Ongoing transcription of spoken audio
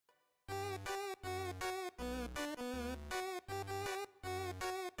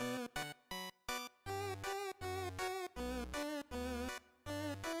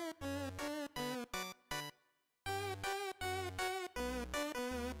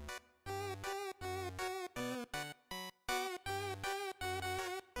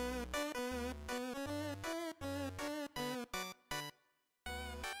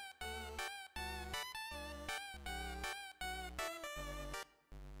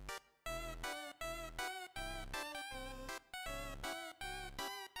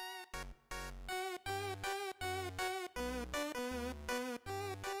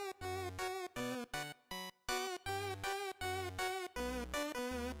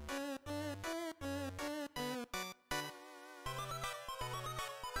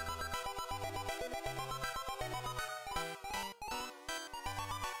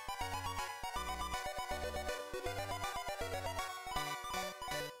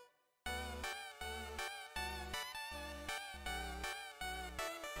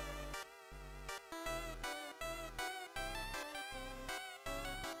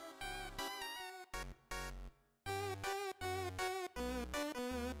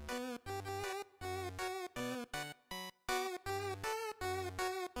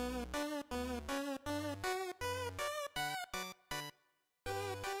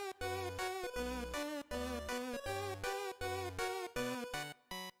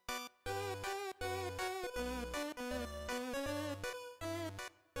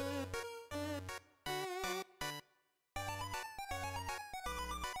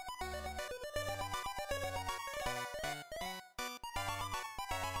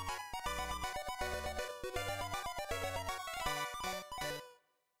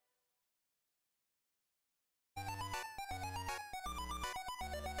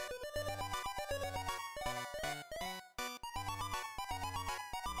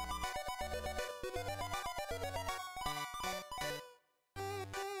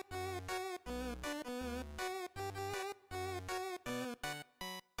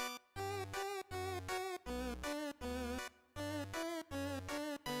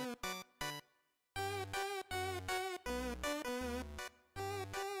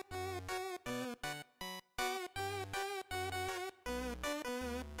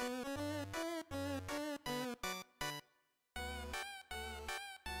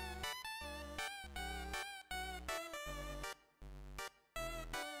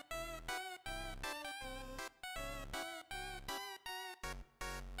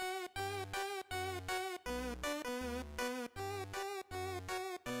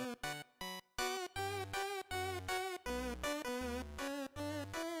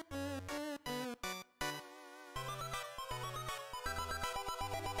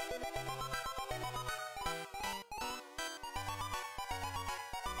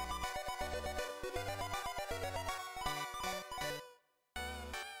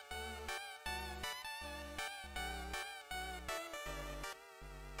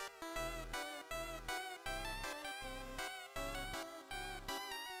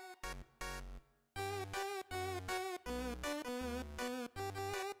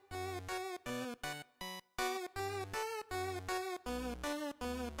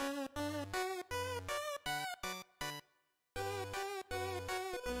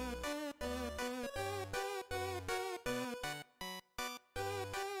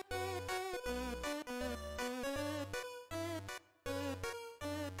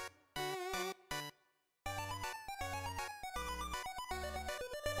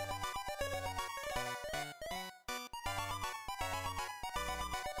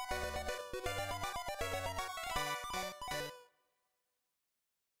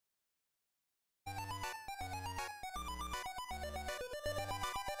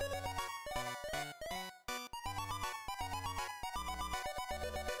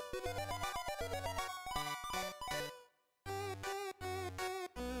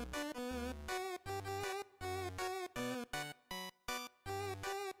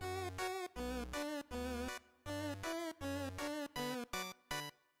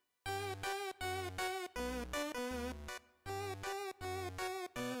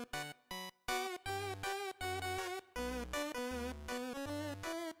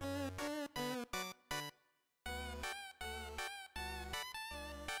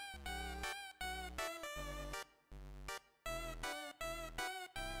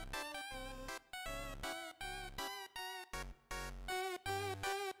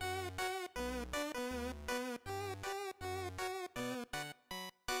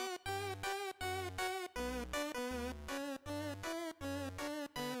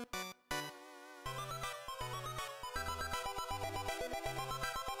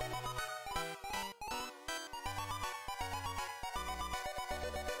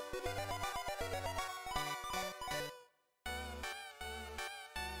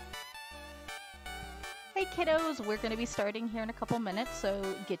Hey kiddos, we're going to be starting here in a couple minutes, so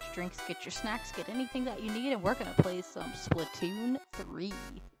get your drinks, get your snacks, get anything that you need, and we're going to play some Splatoon 3.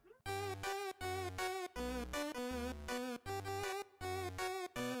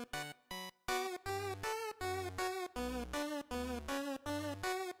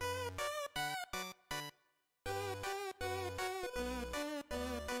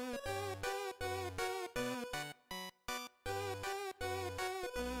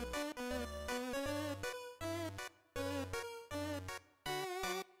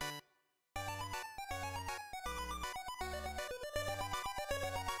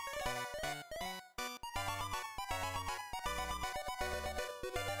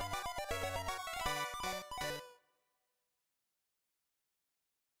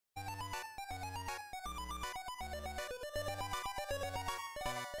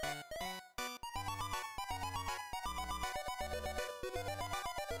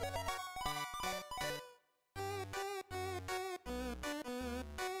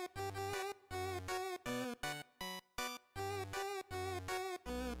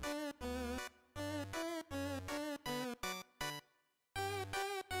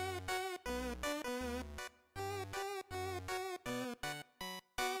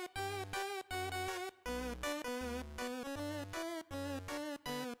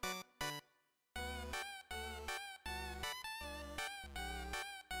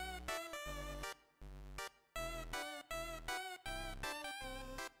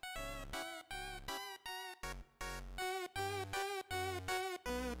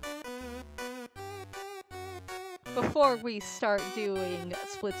 Before we start doing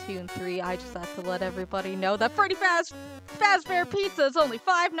Splatoon 3, I just have to let everybody know that Freddy Fazbear Pizza is only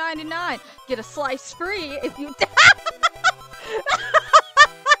 $5.99. Get a slice free if you.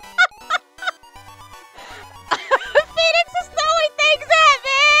 Phoenix is throwing things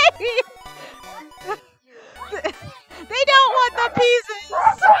at me! They don't want the pieces!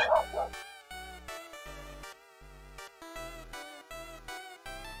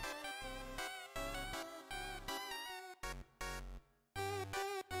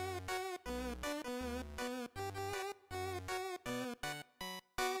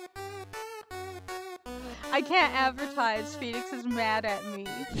 I can't advertise. Phoenix is mad at me.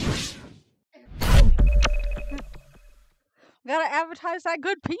 Gotta advertise that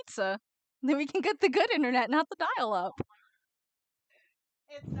good pizza. Then we can get the good internet, not the dial-up.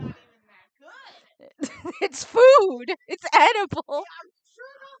 It's not even that good. It's food. It's edible. Yeah, are you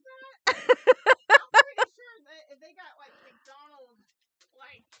sure about that? I'm pretty sure that if they got like McDonald's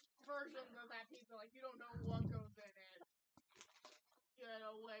like versions of that pizza, like you don't know what goes in it. Get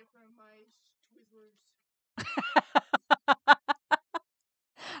away from my Twizzlers.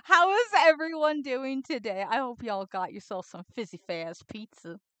 How is everyone doing today? I hope y'all got yourself some fizzy fast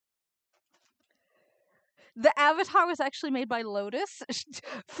pizza. The avatar was actually made by Lotus.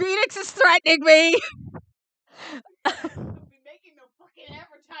 Phoenix is threatening me. I'll be making no fucking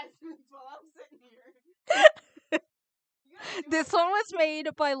advertisements while I'm sitting here. This one was made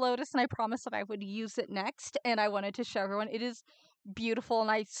by Lotus, and I promised that I would use it next, and I wanted to show everyone. It is beautiful,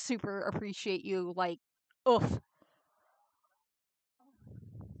 and I super appreciate you. Like, oof.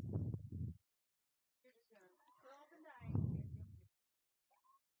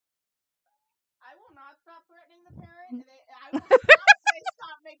 I will not stop threatening the parent. I will not say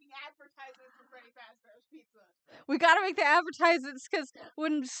stop making advertisements for Freddy Fazbear's Pizza. We gotta make the advertisements because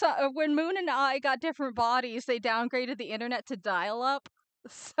when Moon and I got different bodies, they downgraded the internet to dial-up.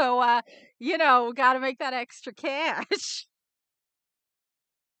 So, we gotta make that extra cash.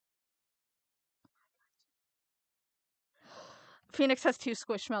 Phoenix has 2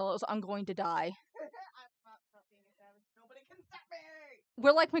 squishmallows. I'm going to die. Nobody can stop me.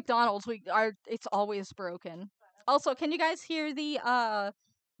 We're like McDonald's. It's always broken. Also, can you guys hear the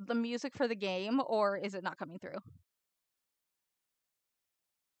music for the game, or is it not coming through?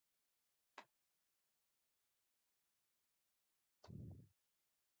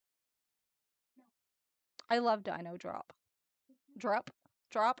 I love Dino Drop. Drop,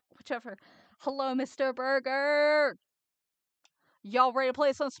 whichever. Hello, Mr. Burger. Y'all ready to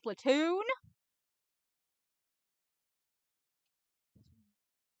play some Splatoon?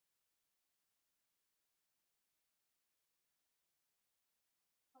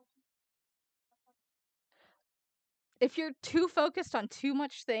 If you're too focused on too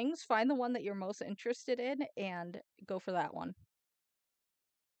much things, find the one that you're most interested in and go for that one.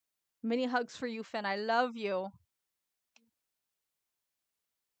 Mini hugs for you, Finn. I love you.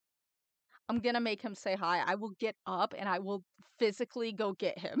 I'm gonna make him say hi. I will get up and I will physically go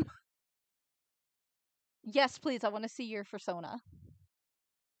get him. Yes, please. I want to see your persona.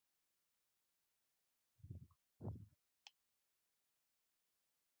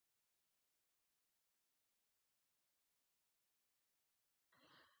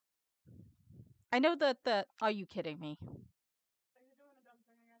 I know that. Are you kidding me?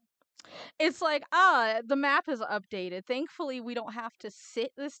 It's like, the map is updated. Thankfully, we don't have to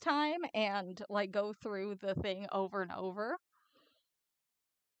sit this time and, like, go through the thing over and over.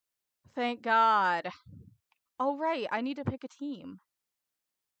 Thank God. Oh, right. I need to pick a team.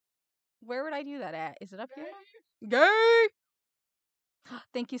 Where would I do that at? Is it up here? Gay!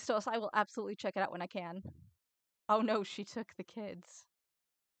 Thank you, Stos. I will absolutely check it out when I can. Oh, no, she took the kids.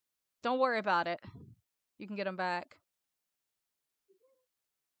 Don't worry about it. You can get them back.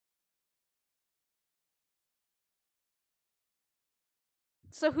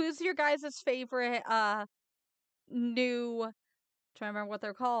 So who's your guys' favorite, new... trying to remember what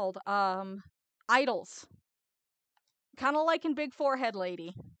they're called. Idols. Kind of like in Big Forehead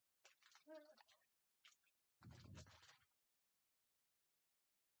Lady.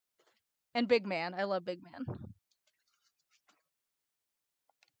 And Big Man. I love Big Man.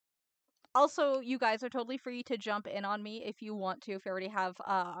 Also, you guys are totally free to jump in on me if you want to, if you already have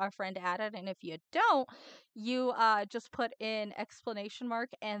our friend added. And if you don't, you just put in exclamation mark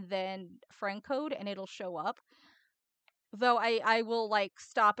and then friend code and it'll show up. Though I will, like,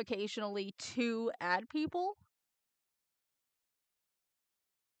 stop occasionally to add people.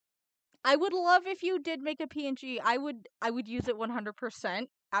 I would love if you did make a PNG. I would use it 100%.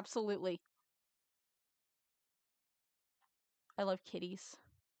 Absolutely. I love kitties.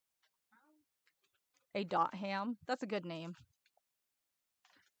 A dot ham. That's a good name.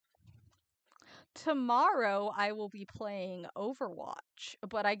 Tomorrow I will be playing Overwatch,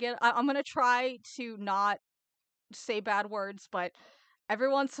 but I'm gonna try to not say bad words, but every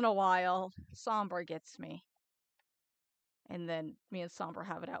once in a while, Sombra gets me. And then me and Sombra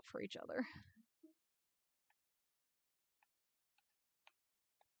have it out for each other.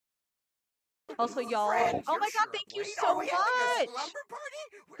 Also, y'all. Oh my god, thank you so much!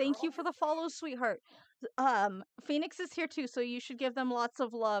 Thank you for the follow, sweetheart. Phoenix is here too, so you should give them lots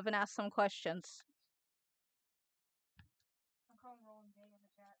of love and ask some questions. I'm calling Roland gay in the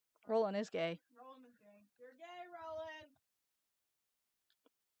chat. Roland is gay. Roland is gay. You're gay, Roland!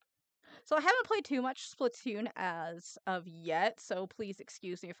 So I haven't played too much Splatoon as of yet, so please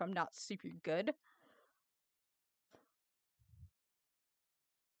excuse me if I'm not super good.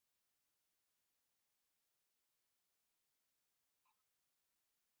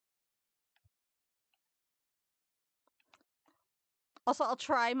 Also, I'll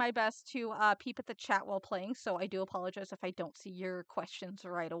try my best to peep at the chat while playing, so I do apologize if I don't see your questions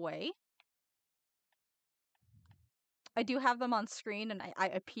right away. I do have them on screen, and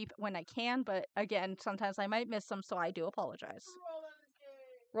I peep when I can, but again, sometimes I might miss them, so I do apologize.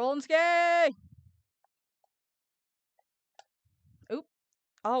 Roland's gay! Oop.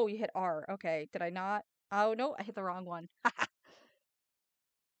 Oh, you hit R. Okay, did I not? Oh, no, I hit the wrong one.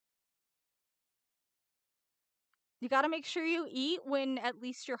 You gotta make sure you eat when at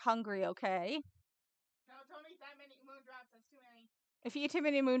least you're hungry, okay? No, don't eat that many moondrops. That's too many. If you eat too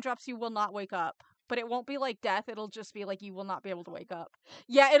many moondrops, you will not wake up. But it won't be like death. It'll just be like you will not be able to wake up.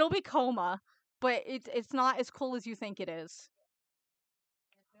 Yeah, it'll be coma, but it's not as cool as you think it is.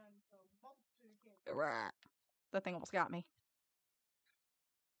 Right. That thing almost got me.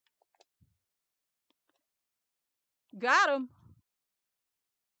 Got him.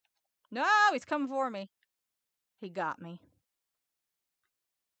 No, he's coming for me. He got me.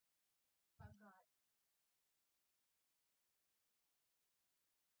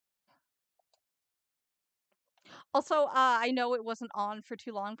 Also, I know it wasn't on for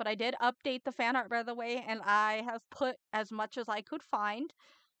too long, but I did update the fan art, by the way, and I have put as much as I could find.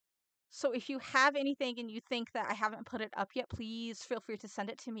 So if you have anything and you think that I haven't put it up yet, please feel free to send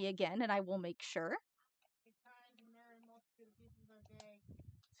it to me again, and I will make sure.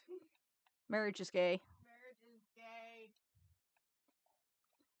 Marriage is gay. Marriage is gay.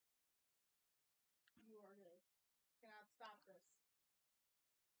 You are gay. Cannot stop this.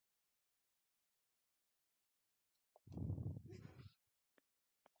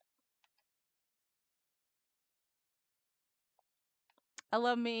 I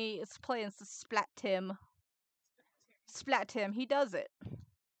love me. It's playing Splat Tim. Splat Tim. He does it.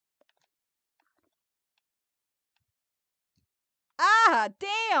 Ah,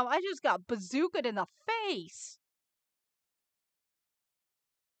 damn! I just got bazookaed in the face.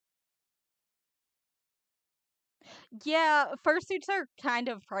 Yeah, fursuits are kind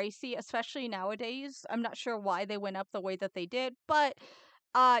of pricey, especially nowadays. I'm not sure why they went up the way that they did, but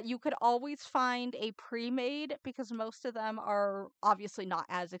you could always find a pre-made because most of them are obviously not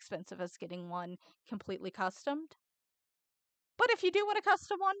as expensive as getting one completely customed. But if you do want a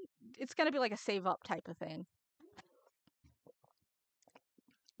custom one, it's going to be like a save up type of thing.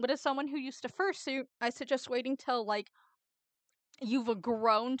 But as someone who used to fursuit, I suggest waiting till like you've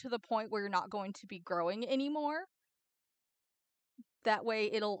grown to the point where you're not going to be growing anymore. That way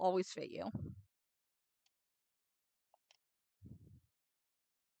it'll always fit you.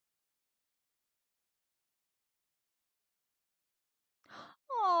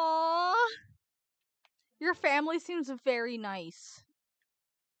 Aww. Your family seems very nice.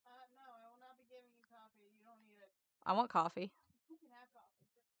 No, I will not be giving you coffee. You don't need it. I want coffee. You can have coffee.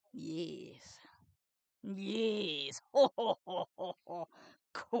 Yes. Yes. Ho ho ho ho ho.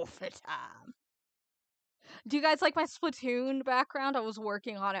 Coffee time. Do you guys like my Splatoon background? I was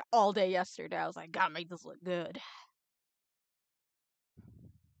working on it all day yesterday. I was like, gotta make this look good.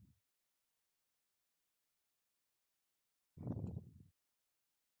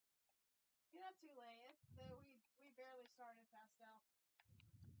 You're not too late. We barely started Pastel.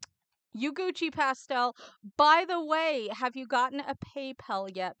 You Gucci Pastel. By the way, have you gotten a PayPal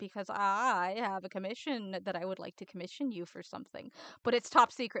yet? Because I have a commission that I would like to commission you for something. But it's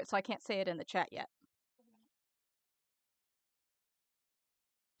top secret, so I can't say it in the chat yet.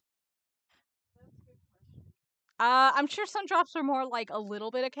 I'm sure sun drops are more like a little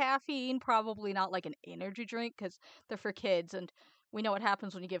bit of caffeine, probably not like an energy drink, because they're for kids, and we know what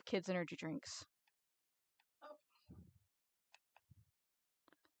happens when you give kids energy drinks. Oh.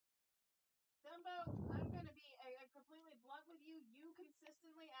 Dumbo, I'm gonna be completely blunt with you. you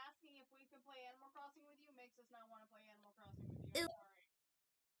consistently asking if we can play Animal Crossing with you makes us not want to play Animal Crossing with you. I'm sorry.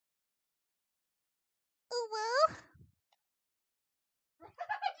 Oh well. You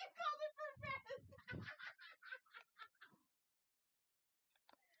called it for Fez.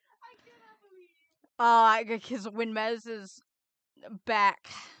 I cannot believe. Because when Mez is back.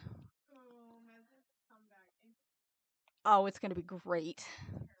 Oh, Mez has come back. Oh, it's gonna be great.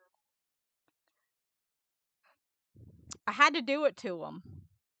 I had to do it to him.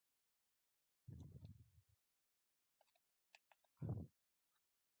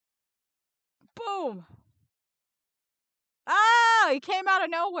 Boom! Ah! He came out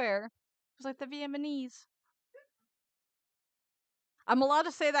of nowhere. It was like the Vietnamese. I'm allowed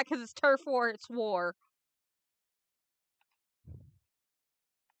to say that because it's turf war, it's war.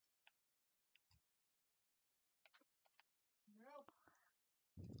 No.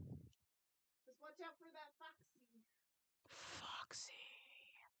 Just watch out for that Foxy. Foxy.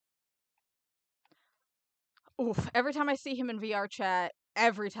 Oof. Every time I see him in VR chat,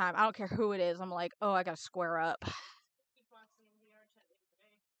 every time, I don't care who it is, I'm like, oh, I gotta square up. Foxy in VR chat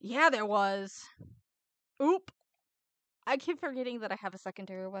today. Yeah, there was. Oop. I keep forgetting that I have a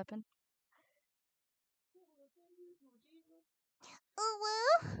secondary weapon. Oh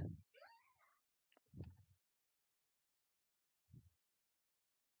well.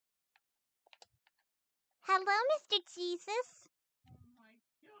 Hello, Mr. Jesus. Oh my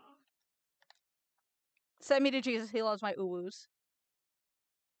god. Send me to Jesus. He loves my ooh-woos.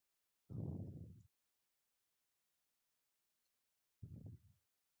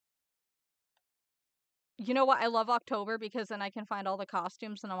 You know what? I love October because then I can find all the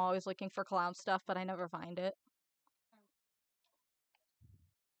costumes and I'm always looking for clown stuff, but I never find it.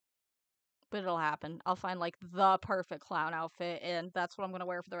 But it'll happen. I'll find like the perfect clown outfit and that's what I'm going to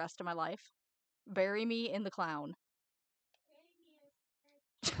wear for the rest of my life. Bury me in the clown.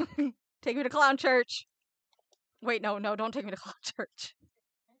 Take me to clown church. Wait, no, don't take me to clown church.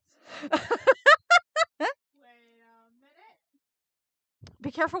 Wait a minute.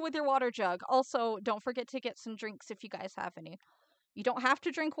 Be careful with your water jug. Also, don't forget to get some drinks if you guys have any. You don't have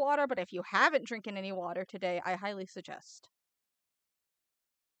to drink water, but if you haven't drinking any water today, I highly suggest.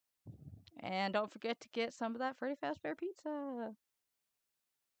 And don't forget to get some of that Freddy Fazbear pizza. I'm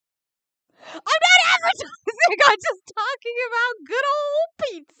not advertising! I'm just talking about good old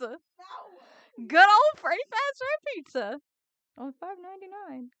pizza. No! Good old Freddy Fazbear pizza. On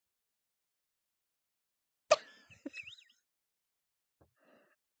 $5.99.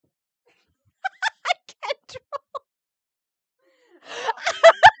 I can't draw.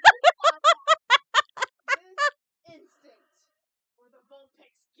 This instinct. Or the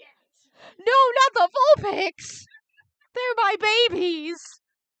Vulpix get. No, not the Vulpix! They're my babies!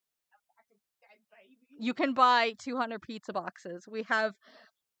 You can buy 200 pizza boxes. We have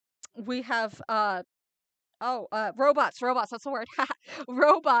robots, that's the word.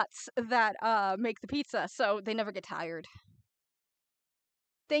 Robots that make the pizza, so they never get tired.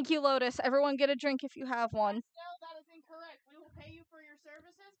 Thank you, Lotus. Everyone get a drink if you have one. No, that is incorrect. We will pay you for your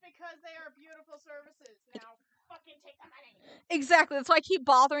services because they are beautiful services. Now, fucking take the money. Exactly. That's why I keep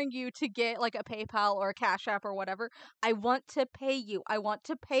bothering you to get like a PayPal or a Cash App or whatever. I want to pay you. I want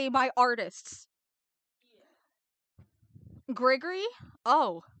to pay my artists. Yeah. Gregory?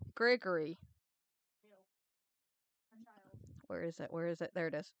 Oh, Gregory. Where is it? There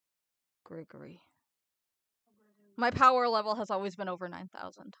it is. Gregory. My power level has always been over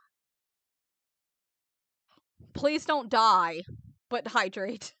 9,000. Please don't die, but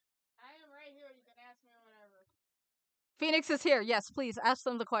hydrate. I am right here. You can ask me whatever. Phoenix is here. Yes, please ask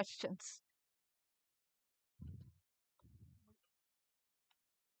them the questions.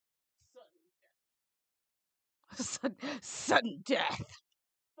 Sudden death.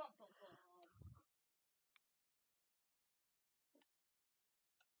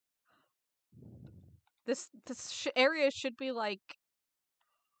 This area should be like.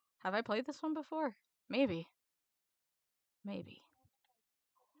 Have I played this one before? Maybe.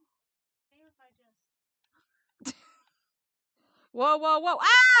 Whoa!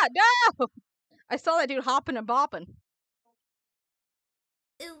 Ah, no! I saw that dude hopping and bopping.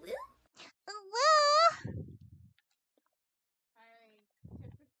 I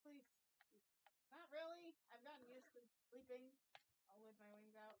typically, not really. I've gotten used to sleeping with my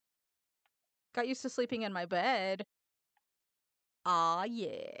wings out. Got used to sleeping in my bed. Aw,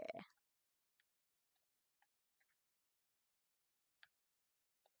 yeah.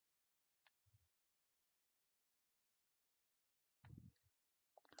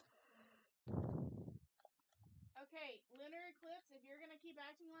 Okay, Lunar Eclipse, if you're gonna keep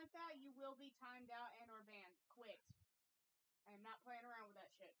acting like that, you will be timed out and or banned. Quit. I am not playing around with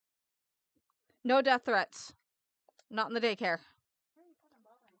that shit. No death threats. Not in the daycare. Why are you fucking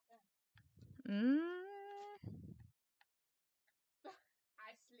bothering with that?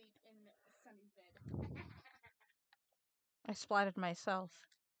 I sleep in Sunny's bed. I splatted myself.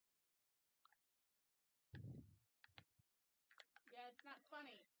 Yeah, it's not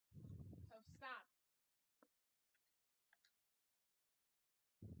funny. So stop.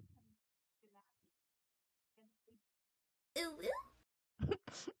 Ooh, ooh.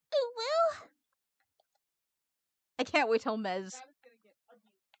 Ooh, woo. I can't wait till Mez. That is gonna get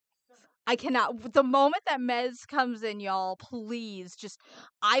abused so much. I cannot. The moment that Mez comes in, y'all, please just.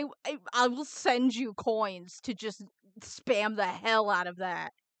 I will send you coins to just spam the hell out of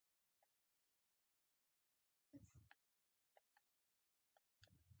that.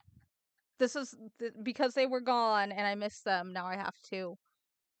 This is because they were gone and I missed them. Now I have to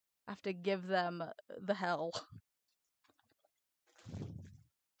give them the hell.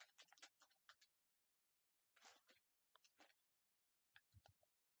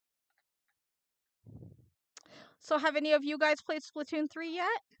 So have any of you guys played Splatoon 3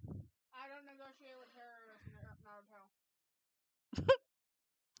 yet? I don't negotiate with terrorists, Naruto.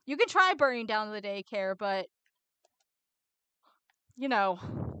 You can try burning down the daycare, but you know,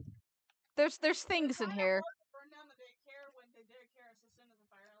 there's things in here. Burn down the daycare when the daycare assistant is a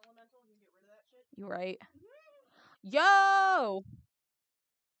fire elemental. You get rid of that shit. You right. Yo!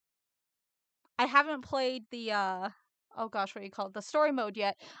 I haven't played the oh gosh, what do you call it? The story mode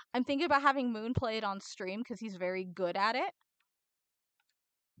yet. I'm thinking about having Moon play it on stream because he's very good at it.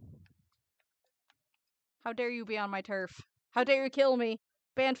 How dare you be on my turf? How dare you kill me?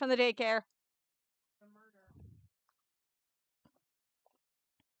 Banned from the daycare. The murder.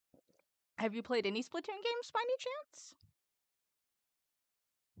 Have you played any Splatoon games by any chance?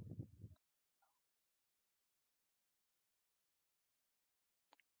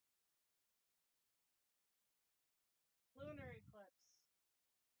 Lunar Eclipse.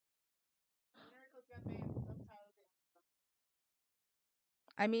 Lunar Eclipse got banned because subtitles didn't.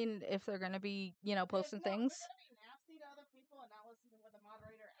 I mean, if they're gonna be, you know, posting things. If they're gonna be nasty to other people and not listen to what the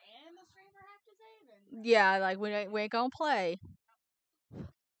moderator and the streamer have to say, then Yeah, like we ain't gonna play.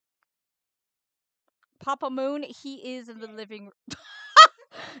 Papa Moon, he is in the living room.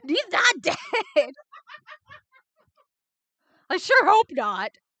 He's not dead. I sure hope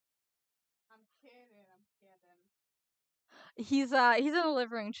not. I'm kidding. He's in the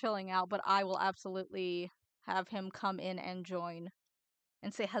living room chilling out, but I will absolutely have him come in and join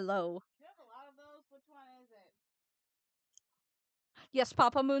and say hello. You have a lot of those. Which one is it? Yes,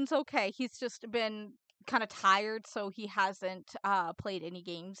 Papa Moon's okay. He's just been kind of tired, so he hasn't played any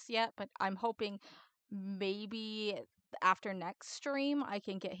games yet, but I'm hoping maybe after next stream I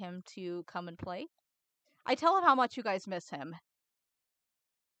can get him to come and play. I tell him how much you guys miss him.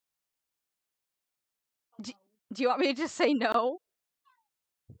 Do you want me to just say no?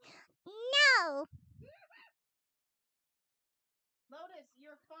 No. Lotus,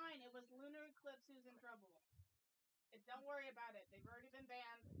 you're fine. It was Lunar Eclipse who's in trouble. Don't worry about it. They've already been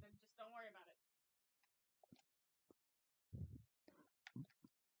banned. Then just don't worry about it.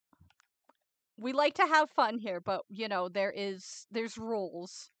 We like to have fun here, but you know, there's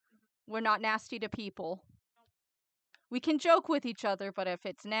rules. We're not nasty to people. We can joke with each other, but if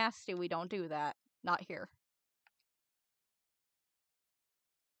it's nasty, we don't do that. Not here.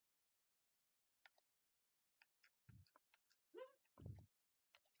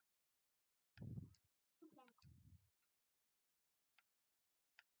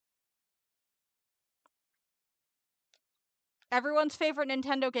 Everyone's favorite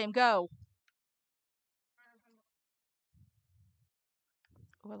Nintendo game, go!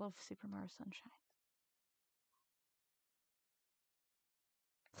 Oh, I love Super Mario Sunshine.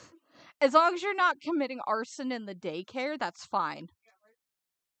 As long as you're not committing arson in the daycare, that's fine.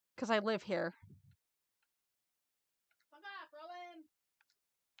 Because I live here. Fuck off, Roland!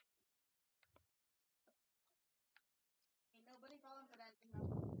 Ain't nobody falling for that in my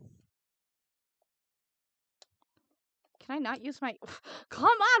boots. Can I not use my... Come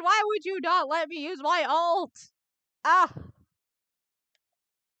on, why would you not let me use my ult? Ah!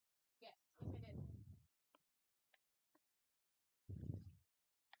 Yes, I did.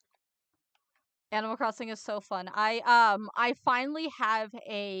 Animal Crossing is so fun. I finally have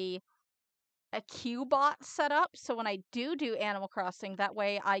a queue bot set up, so when I do Animal Crossing, that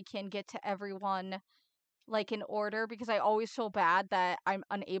way I can get to everyone like in order, because I always feel bad that I'm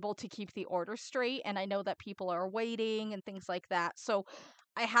unable to keep the order straight, and I know that people are waiting and things like that. So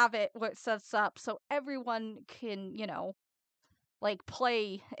I have it where it sets up so everyone can, you know, like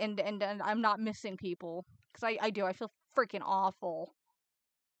play and I'm not missing people, because I do. I feel freaking awful.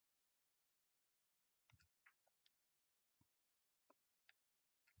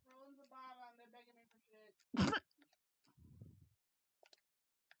 Roland's a bot on, they're begging me for shit. No.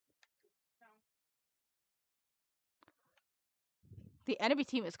 The enemy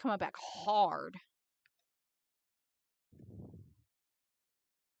team is coming back hard.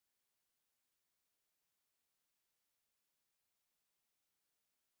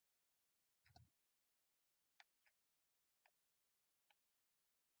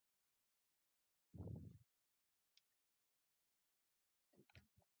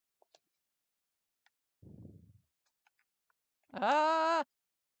 Ah!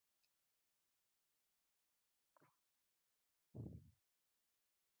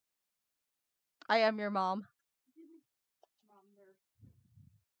 I am your mom. Mom, they're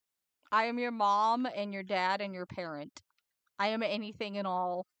I am your mom and your dad and your parent. I am anything and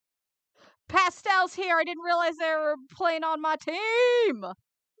all. Pastel's here. I didn't realize they were playing on my team.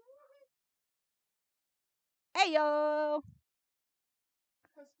 Hey yo.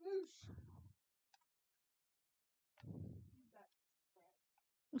 Kasploosh.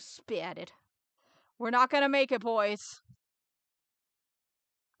 Spatted. We're not gonna make it, boys.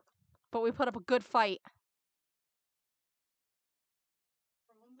 But we put up a good fight.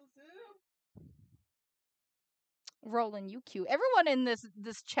 Roland's a soup. Roland, you cute. Everyone in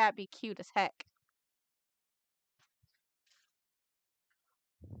this chat be cute as heck.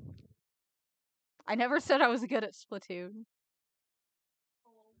 I never said I was good at Splatoon.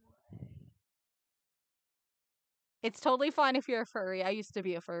 It's totally fine if you're a furry. I used to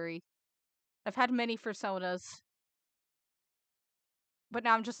be a furry. I've had many personas. But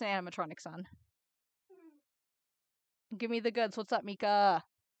now I'm just an animatronic son. Give me the goods. What's up, Mika?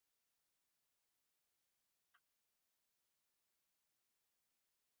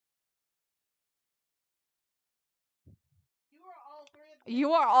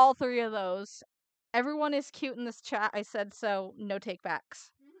 You are all three of those. Everyone is cute in this chat. I said so. No takebacks.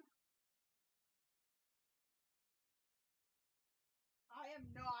 I am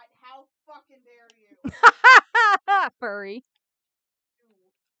not. How fucking dare you? Furry.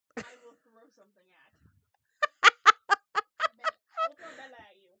 I will throw something at. Ultra Bella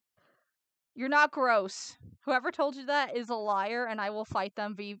at you. You're not gross. Whoever told you that is a liar, and I will fight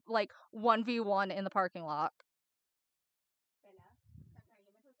them 1v1 in the parking lot. Bella, that's how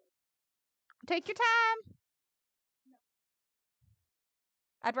you make it. Take your time. No.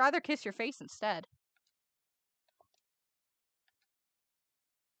 I'd rather kiss your face instead.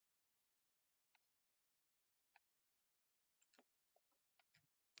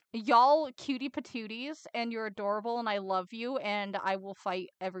 Y'all cutie patooties, and you're adorable, and I love you, and I will fight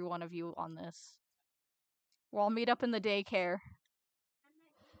every one of you on this. We'll all meet up in the daycare.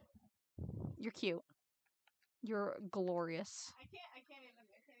 You're cute. You're glorious. I can't even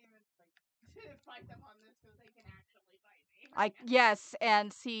like fight them on this because they can actually fight me. Yes,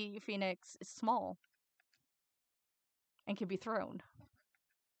 and see, Phoenix is small and can be thrown.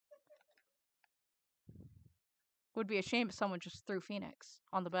 Would be a shame if someone just threw Phoenix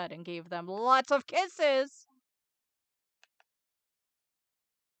on the bed and gave them lots of kisses.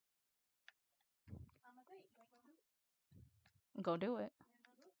 Go do it.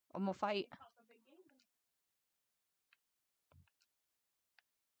 I'm gonna fight.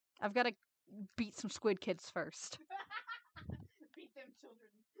 I've got to beat some squid kids first. Beat them children.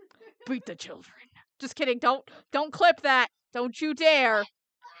 Beat the children. Just kidding. Don't clip that. Don't you dare.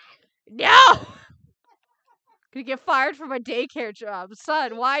 No! Gonna get fired from a daycare job.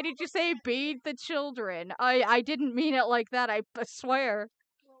 Son, why did you say beat the children? I didn't mean it like that. I swear.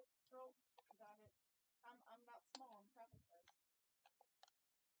 Well, got it. I'm not small. I'm Travis says.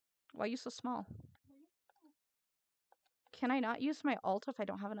 Why are you so small? Can I not use my alt if I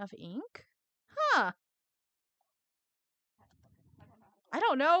don't have enough ink? Huh. I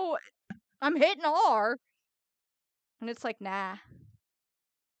don't know. I'm hitting R. And it's like, nah.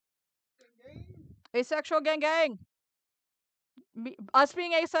 Asexual gang gang. Us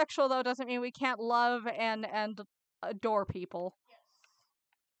being asexual, though, doesn't mean we can't love and adore people.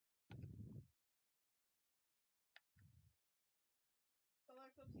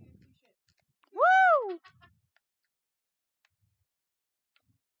 Woo!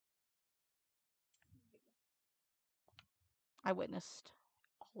 I witnessed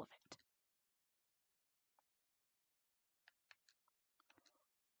all of it.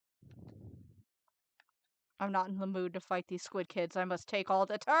 I'm not in the mood to fight these squid kids. I must take all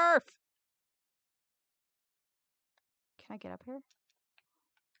the turf! Can I get up here?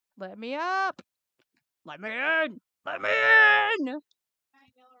 Let me up! Let me in! Let me in!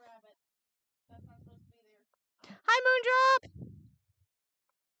 Hi, Moondrop!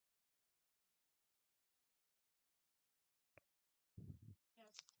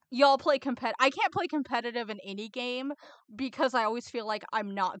 Y'all play I can't play competitive in any game because I always feel like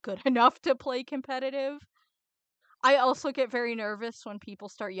I'm not good enough to play competitive. I also get very nervous when people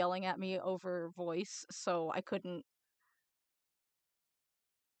start yelling at me over voice, so I couldn't.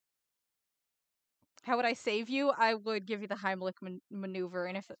 How would I save you? I would give you the Heimlich maneuver,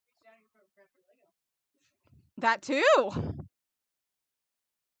 and if that too. I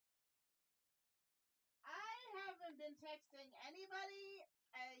haven't been texting anybody.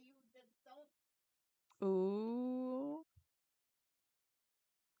 You just don't. Ooh.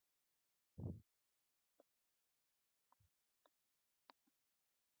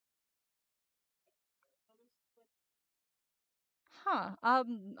 Huh.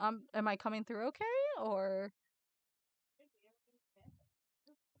 Am I coming through okay, or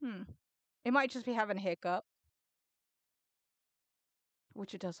it might just be having a hiccup,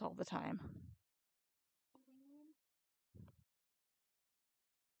 which it does all the time.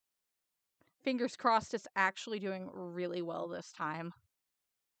 Fingers crossed it's actually doing really well this time.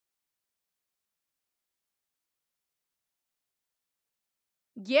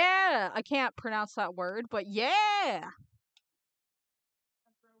 Yeah, I can't pronounce that word, but yeah.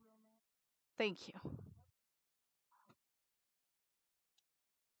 Thank you. Love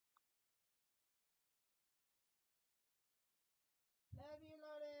you,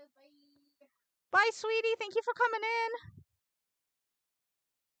 Lotus. Bye. Bye, sweetie. Thank you for coming in.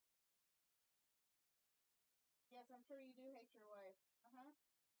 Yes, I'm sure you do hate your wife.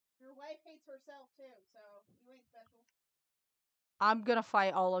 Your wife hates herself too, so you ain't special. I'm gonna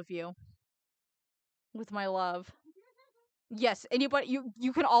fight all of you with my love. Yes, anybody,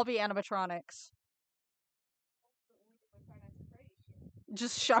 you can all be animatronics.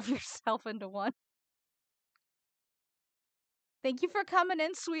 Just shove yourself into one. Thank you for coming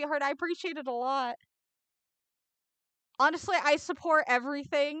in, sweetheart. I appreciate it a lot. Honestly, I support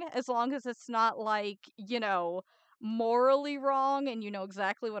everything as long as it's not like, morally wrong and you know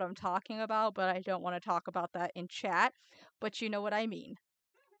exactly what I'm talking about, but I don't want to talk about that in chat. But you know what I mean.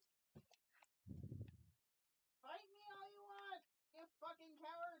 Fight me all you want, you fucking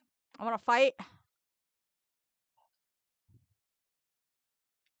coward. I want to fight.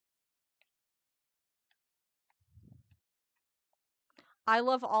 I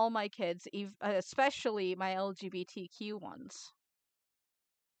love all my kids, especially my LGBTQ ones.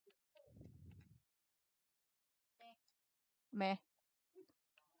 Meh.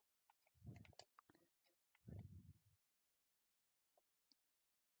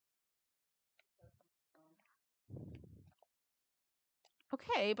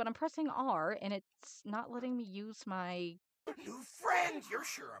 Okay, but I'm pressing R and it's not letting me use my New friend, you're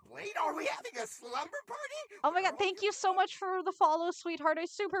sure up late. Are we having a slumber party? Oh my god, thank you so much for the follow, sweetheart. I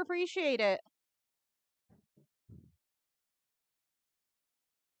super appreciate it.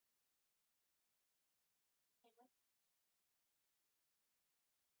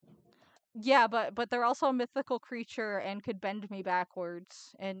 Yeah, but they're also a mythical creature and could bend me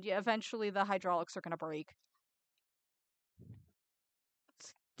backwards, and eventually the hydraulics are gonna break.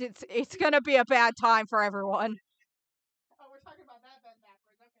 It's gonna be a bad time for everyone. Oh, we're talking about that bent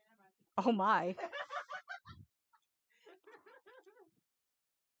backwards. Okay, never mind. Oh my.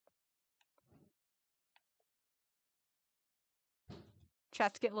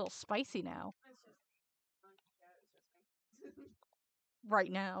 Chat's getting a little spicy now.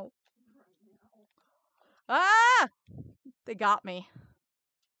 Right now. Ah! They got me.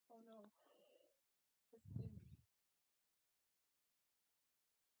 Oh no.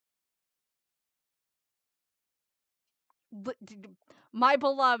 My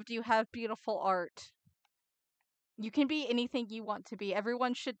beloved, you have beautiful art. You can be anything you want to be.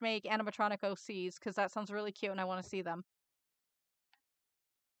 Everyone should make animatronic OCs because that sounds really cute and I want to see them.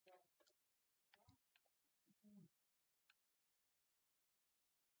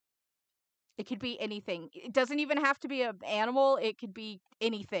 It could be anything. It doesn't even have to be an animal. It could be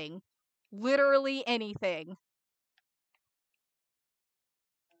anything. Literally anything.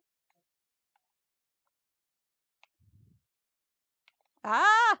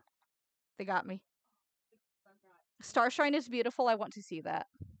 Ah! They got me. Starshine is beautiful. I want to see that.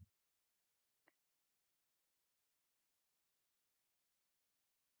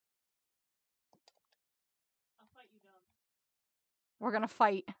 I'll fight you, dumb. We're gonna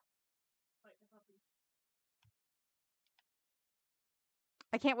fight. Fight the puppy.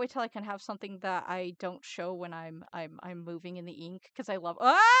 I can't wait till I can have something that I don't show when I'm moving in the ink because I love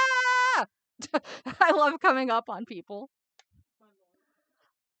ah I love coming up on people.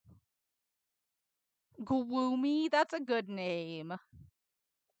 Gloomy? That's a good name.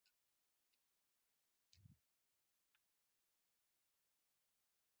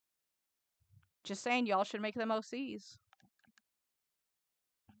 Just saying, y'all should make them OCs.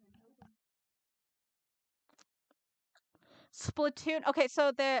 Splatoon. Okay,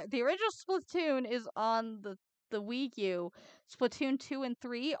 so the original Splatoon is on the Wii U. Splatoon 2 and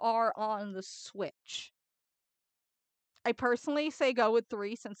 3 are on the Switch. I personally say go with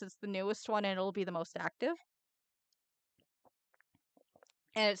 3 since it's the newest one and it'll be the most active.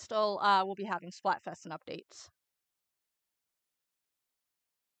 And it still will be having Splatfest and updates.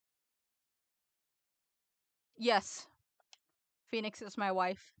 Yes. Phoenix is my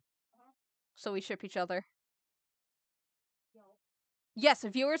wife. So we ship each other. Yes,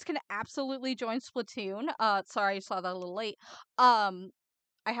 viewers can absolutely join Splatoon. Sorry I saw that a little late.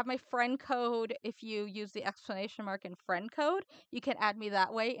 I have my friend code. If you use the exclamation mark and friend code, you can add me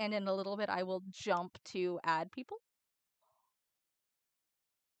that way, and in a little bit I will jump to add people.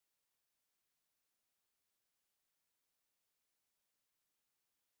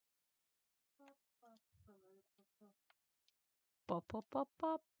 Bop, bop, bop,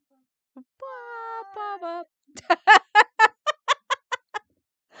 bop. Bop, bop, bop.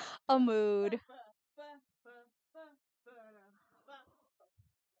 A mood.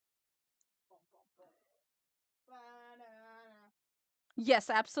 Yes,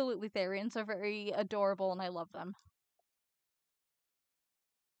 absolutely. Therians are very adorable and I love them.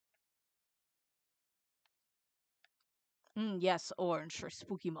 Yes, orange for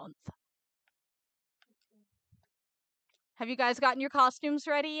spooky month. Have you guys gotten your costumes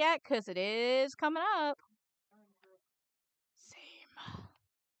ready yet? Because it is coming up. Same.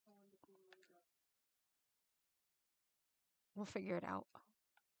 We'll figure it out.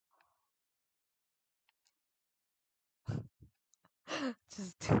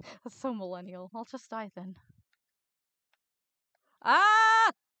 Just that's so millennial. I'll just die then.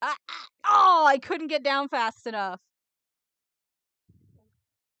 Ah! Oh, I couldn't get down fast enough.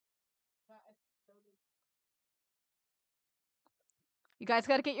 You guys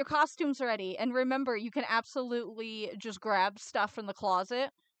got to get your costumes ready. And remember, you can absolutely just grab stuff from the closet.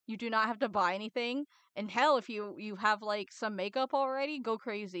 You do not have to buy anything. And hell, if you have like some makeup already, go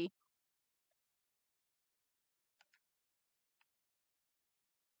crazy.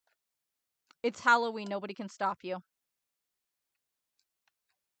 It's Halloween. Nobody can stop you.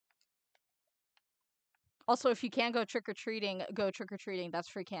 Also, if you can't go trick-or-treating, go trick-or-treating. That's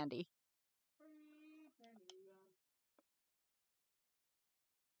free candy.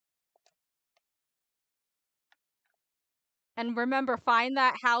 And remember, find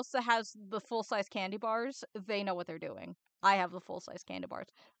that house that has the full-size candy bars. They know what they're doing. I have the full-size candy bars.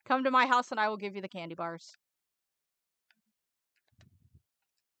 Come to my house and I will give you the candy bars.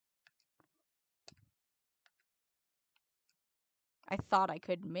 I thought I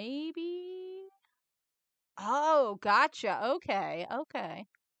could maybe... Oh, gotcha. Okay, okay.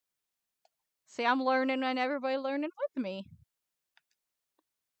 See, I'm learning and everybody learning with me.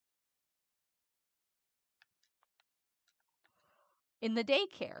 In the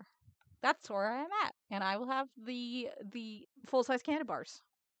daycare. That's where I'm at. And I will have the full-size candy bars.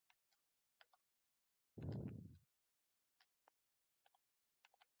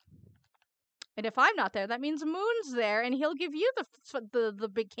 And if I'm not there, that means Moon's there, and he'll give you the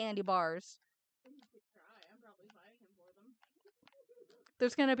big candy bars.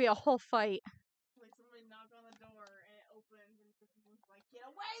 There's gonna be a whole fight. Like somebody knock on the door and it opens and it's like, "Get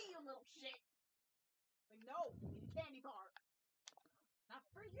away, you little shit!" Like, no, it's a candy bar. Not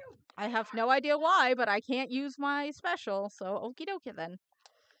for you. I have no idea why, but I can't use my special, so okie dokie then.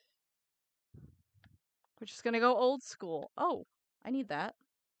 We're just gonna go old school. Oh, I need that.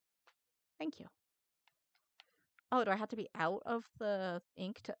 Thank you. Oh, do I have to be out of the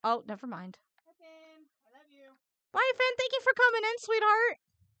ink to... Oh, never mind. Hi, Finn. I love you. Bye, Finn. Thank you for coming in, sweetheart.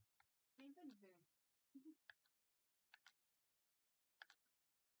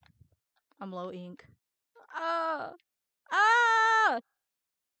 I'm low ink. Ah! Ah!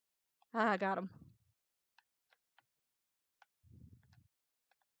 I got him.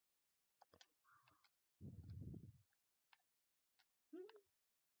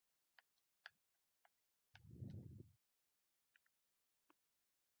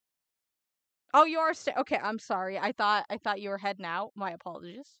 Oh, you are okay. I'm sorry. I thought you were heading out. My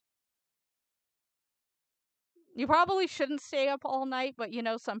apologies. You probably shouldn't stay up all night, but you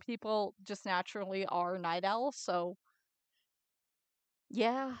know, some people just naturally are night owls, so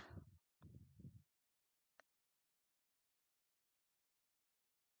yeah.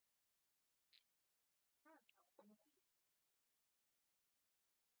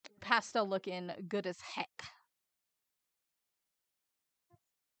 pastel looking good as heck.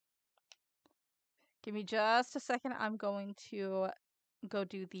 Give me just a second. I'm going to go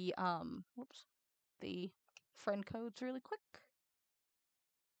do the whoops, the friend codes really quick.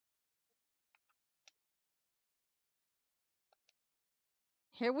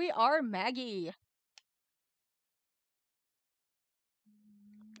 Here we are, Maggie.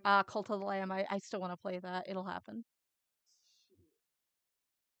 Cult of the Lamb. I still want to play that. It'll happen.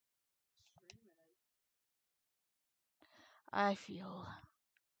 I feel.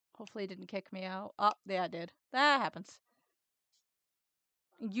 Hopefully it didn't kick me out. Oh, yeah, it did. That happens.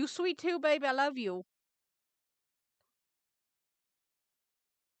 You sweet too, baby. I love you.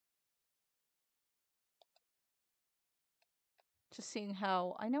 Just seeing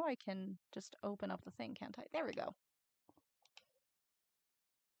how... I know I can just open up the thing, can't I? There we go.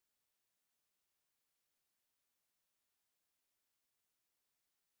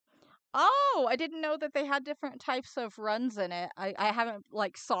 Oh, I didn't know that they had different types of runs in it. I haven't,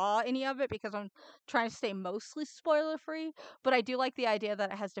 like, saw any of it because I'm trying to stay mostly spoiler-free, but I do like the idea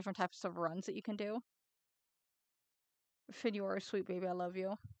that it has different types of runs that you can do. Finn, you are a sweet baby. I love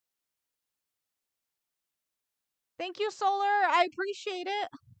you. Thank you, Solar. I appreciate it.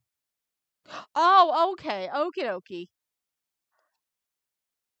 Oh, okay. Okie dokie.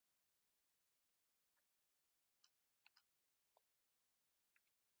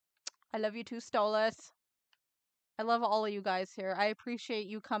 I love you too, Stolas. I love all of you guys here. I appreciate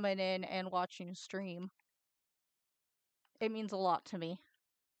you coming in and watching stream. It means a lot to me.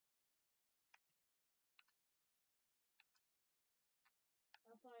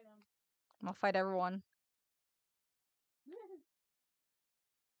 I'll fight them. I'll fight everyone.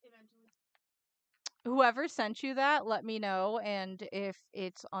 Eventually. Whoever sent you that, let me know, and if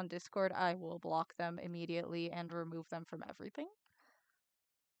it's on Discord, I will block them immediately and remove them from everything.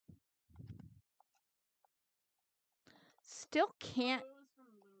 Still can't... From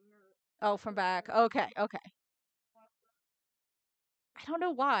Lunar. Oh, from back. Okay, okay. I don't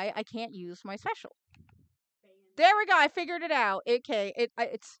know why I can't use my special. There we go. I figured it out. Okay,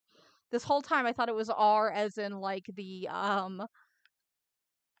 it's this whole time I thought it was R as in like the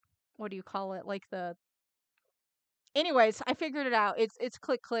what do you call it? Like the... Anyways, I figured it out. It's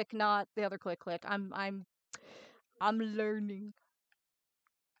click click, not the other click click. I'm learning.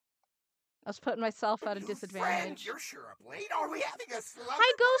 I was putting myself at a New disadvantage. Friend, you're sure up late. Are we having a slumber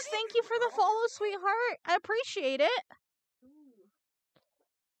Hi, Ghost. party? Thank you for the follow, sweetheart. I appreciate it.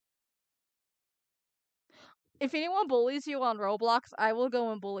 If anyone bullies you on Roblox, I will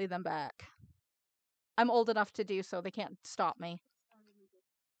go and bully them back. I'm old enough to do so. They can't stop me.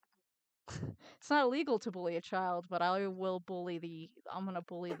 It's not illegal to bully a child, but I will bully the... I'm gonna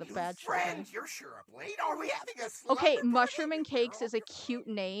bully the New bad friend, children. you're sure up late. Are we having a slumber Okay, party? Mushroom and Cakes is a cute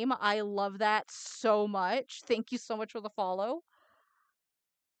name. I love that so much. Thank you so much for the follow.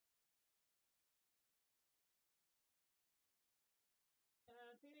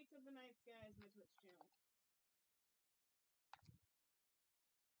 Phoenix of the Night Sky is my Twitch channel.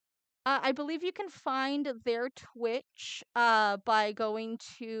 I believe you can find their Twitch by going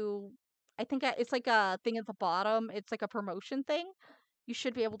to... I think it's like a thing at the bottom. It's like a promotion thing. You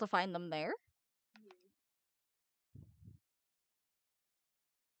should be able to find them there.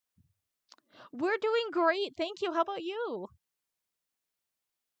 We're doing great. Thank you. How about you?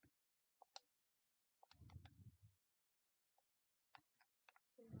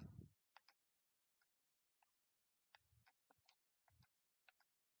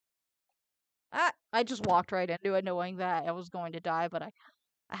 I just walked right into it knowing that I was going to die, but I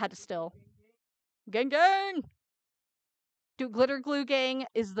had to still. Gang gang! Dude, Glitter Glue Gang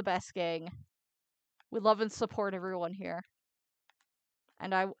is the best gang. We love and support everyone here.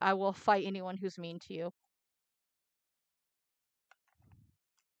 And I will fight anyone who's mean to you.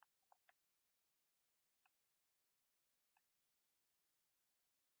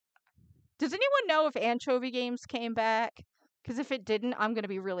 Does anyone know if Anchovy Games came back? Because if it didn't, I'm going to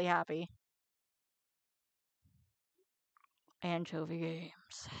be really happy. Anchovy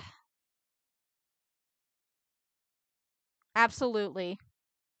Games. Absolutely.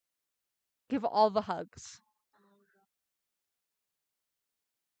 Give all the hugs.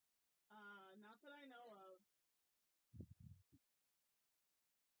 Not that I know of.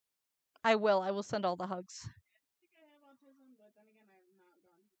 I will. I will send all the hugs. I think I have autism, but then again, I have not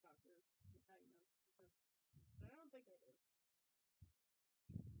gone to doctors to diagnose because I don't think I do.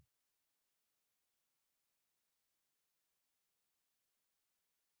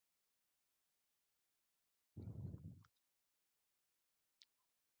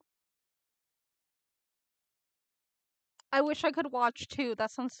 I wish I could watch too.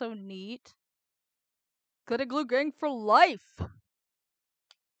 That sounds so neat. Glitter Glue Gang for life.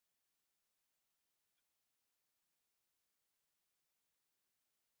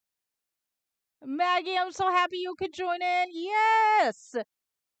 Maggie, I'm so happy you could join in. Yes.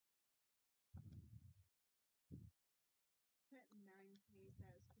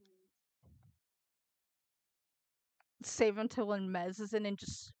 Save until when Mez is in and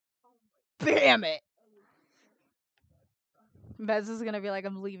just bam it. Mez is gonna be like,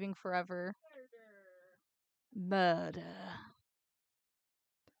 I'm leaving forever. Murder.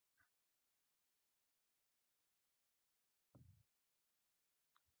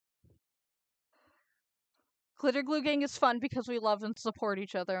 Glitter Glue Gang is fun because we love and support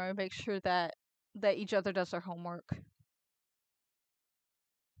each other and we make sure that each other does their homework.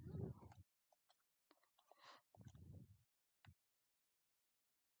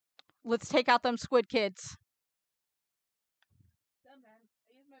 Let's take out them squid kids. I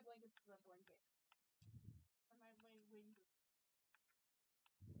use my blanket as a blanket.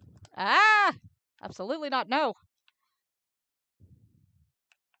 Ah! Absolutely not. No.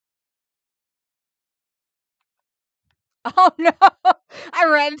 Oh no! I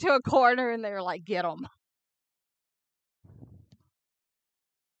ran into a corner and they were like, get them.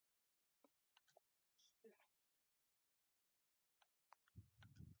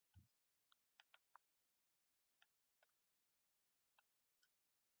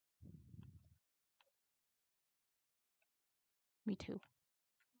 Me too.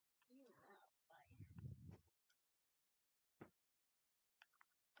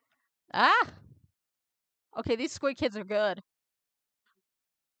 Ah! Okay, these squid kids are good.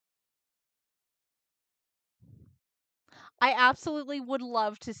 I absolutely would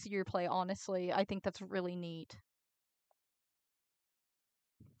love to see your play, honestly. I think that's really neat.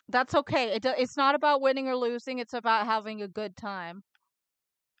 That's okay. It's not about winning or losing, it's about having a good time.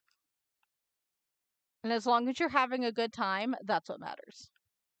 And as long as you're having a good time, that's what matters.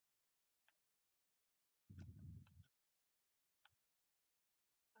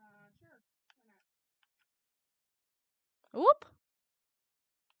 Sure. Whoop!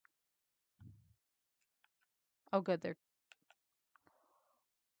 Oh, good. Did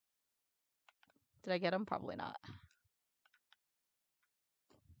I get them? Probably not.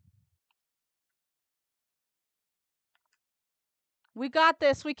 We got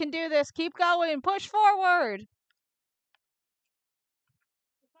this. We can do this. Keep going. Push forward.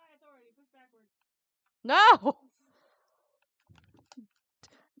 No.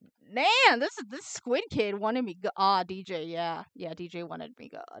 Man, this squid kid wanted me DJ, yeah. Yeah, DJ wanted me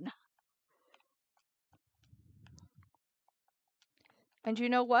gone. And you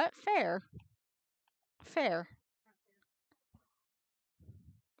know what? Fair. Fair.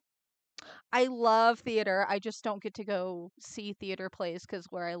 I love theater. I just don't get to go see theater plays because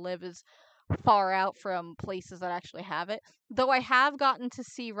where I live is far out from places that actually have it. Though I have gotten to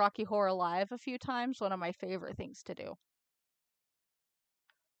see Rocky Horror Live a few times, one of my favorite things to do.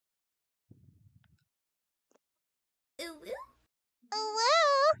 Ooh, ooh.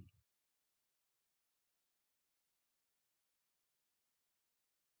 Hello.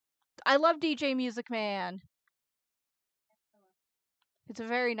 I love DJ Music Man.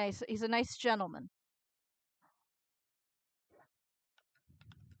 He's a nice gentleman.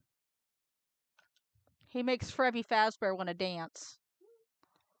 He makes Freddy Fazbear want to dance.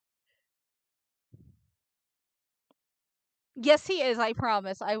 Yes, he is, I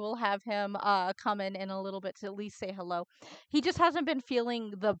promise. I will have him come in a little bit to at least say hello. He just hasn't been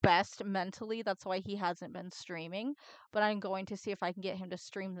feeling the best mentally. That's why he hasn't been streaming. But I'm going to see if I can get him to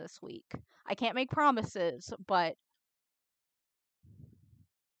stream this week. I can't make promises, but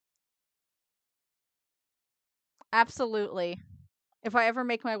absolutely. If I ever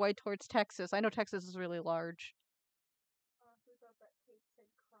make my way towards Texas, I know Texas is really large.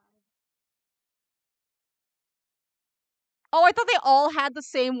 Oh, I thought they all had the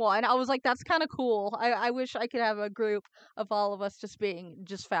same one. I was like, that's kind of cool. I wish I could have a group of all of us just being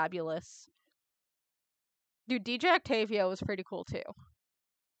just fabulous. Dude, DJ Octavio was pretty cool too.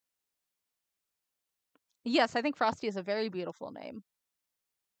 Yes, I think Frosty is a very beautiful name.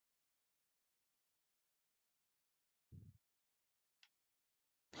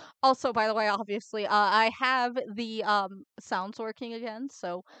 Also, by the way, obviously, I have the sounds working again,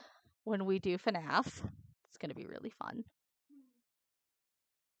 so when we do FNAF, it's gonna be really fun.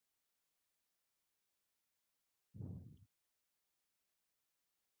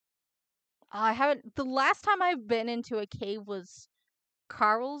 I haven't. The last time I've been into a cave was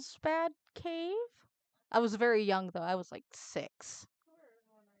Carlsbad Cave. I was very young though. I was like 6.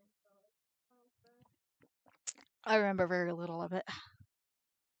 I remember very little of it.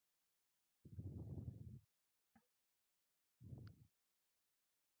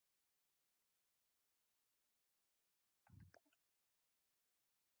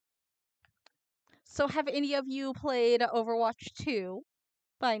 So, have any of you played Overwatch 2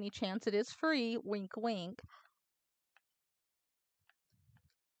 by any chance? It is free. Wink, wink.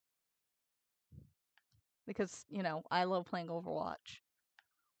 Because, I love playing Overwatch.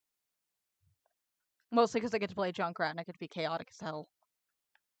 Mostly because I get to play Junkrat and I get to be chaotic as hell.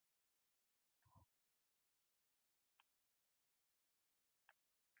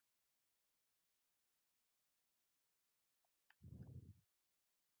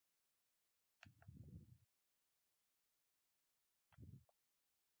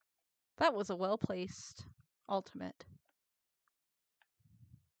 That was a well placed ultimate.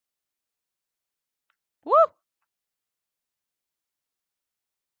 Woo!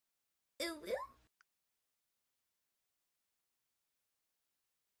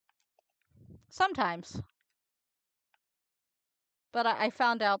 Sometimes. But I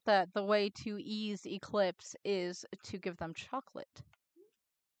found out that the way to ease Eclipse is to give them chocolate.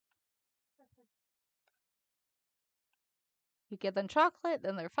 You give them chocolate,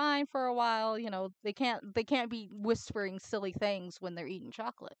 then they're fine for a while. They can't be whispering silly things when they're eating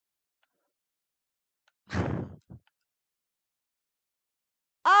chocolate.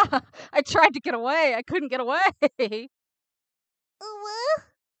 Ah! I tried to get away. I couldn't get away.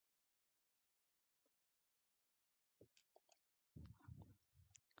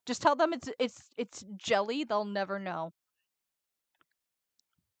 Just tell them it's jelly. They'll never know.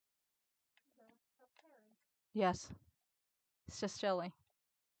 Yes. It's just jelly.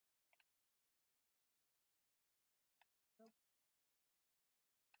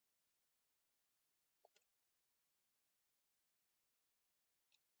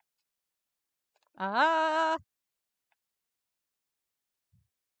 Ah!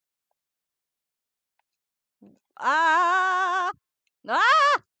 Ah!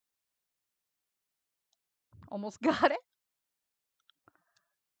 Ah! Almost got it.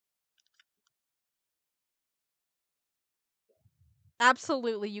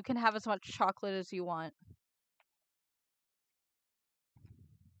 Absolutely, you can have as much chocolate as you want.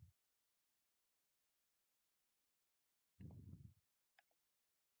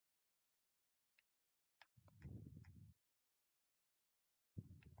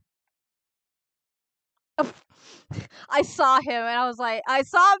 I saw him and I was like, I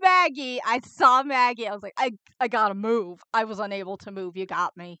saw Maggie. I was like, I gotta move. I was unable to move. You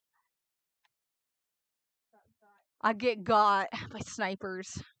got me. I get got by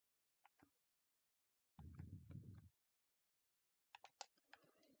snipers.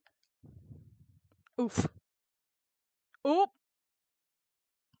 Oof. Oop.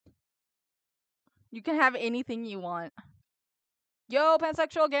 You can have anything you want. Yo,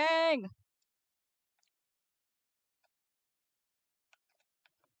 pansexual gang!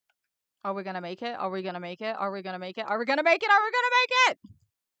 Are we gonna make it? Are we gonna make it? Are we gonna make it? Are we gonna make it? Are we gonna make it?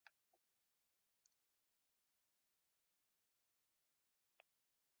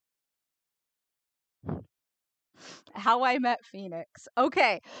 How I met Phoenix.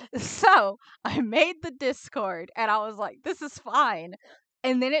 Okay, so I made the Discord and I was like, this is fine.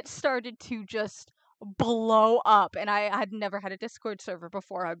 And then it started to just blow up. And I had never had a Discord server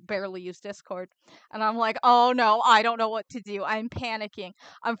before. I barely used Discord. And I'm like, oh no, I don't know what to do. I'm panicking.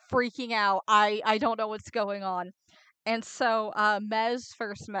 I'm freaking out. I don't know what's going on. And so Mez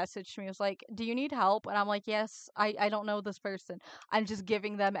first messaged me, was like, do you need help? And I'm like, yes, I don't know this person. I'm just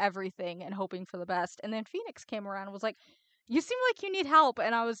giving them everything and hoping for the best. And then Phoenix came around and was like, you seem like you need help.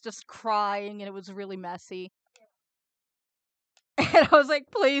 And I was just crying and it was really messy. And I was like,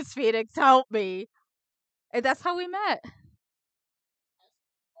 please, Phoenix, help me. And that's how we met.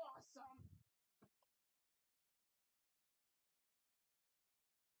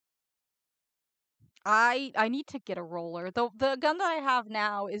 Awesome. I need to get a roller. The gun that I have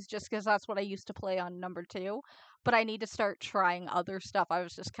now is just because that's what I used to play on number 2. But I need to start trying other stuff. I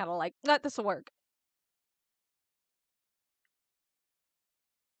was just kind of like, this will work.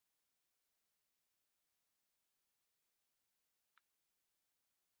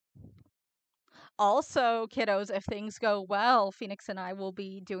 Also, kiddos, if things go well, Phoenix and I will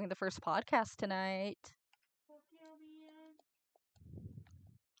be doing the first podcast tonight. Fuck yeah, man.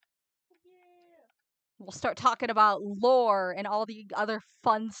 Fuck yeah. We'll start talking about lore and all the other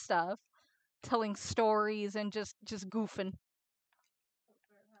fun stuff, telling stories and just goofing.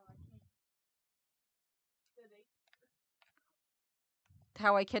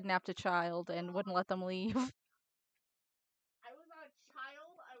 How I kidnapped a child and wouldn't let them leave. I was not a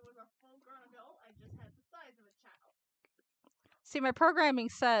child. I was a full-grown adult. I just had the size of a child. See, my programming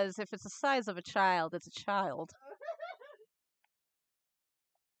says if it's the size of a child, it's a child.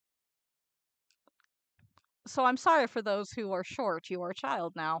 So I'm sorry for those who are short. You are a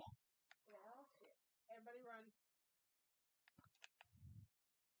child now. Everybody run.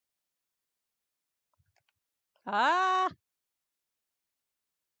 Ah.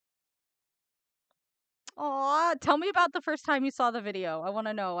 Aw, tell me about the first time you saw the video. I want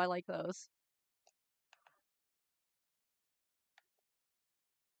to know. I like those.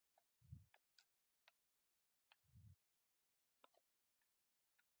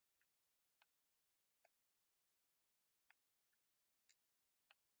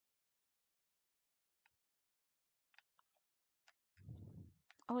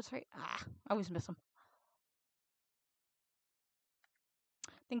 Oh, it's right. Ah, I always miss them.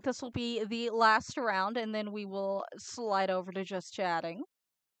 I think this will be the last round, and then we will slide over to just chatting.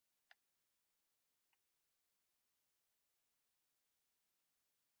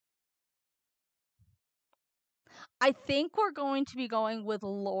 I think we're going to be going with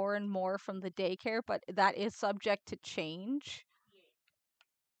Lauren more from the daycare, but that is subject to change.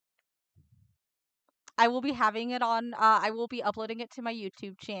 I will be having it on, I will be uploading it to my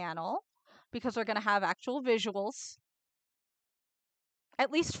YouTube channel because we're going to have actual visuals.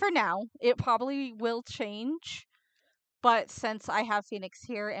 At least for now. It probably will change, but since I have Phoenix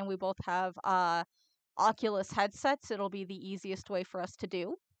here and we both have Oculus headsets, it'll be the easiest way for us to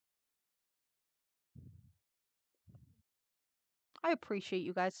do. I appreciate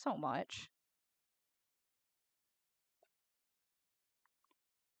you guys so much.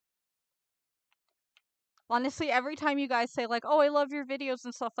 Honestly, every time you guys say like, "Oh, I love your videos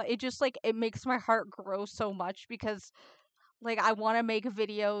and stuff," it just like it makes my heart grow so much because like I want to make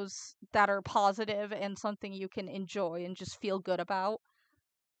videos that are positive and something you can enjoy and just feel good about.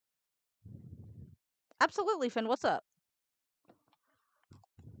 Absolutely, Finn. What's up?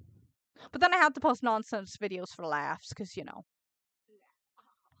 But then I have to post nonsense videos for laughs because you know.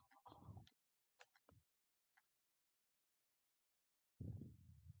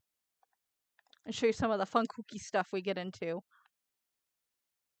 And show you some of the fun kooky stuff we get into.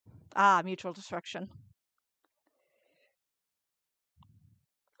 Ah, mutual destruction.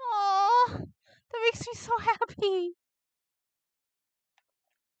 Aww, that makes me so happy.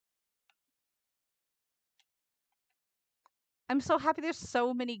 I'm so happy there's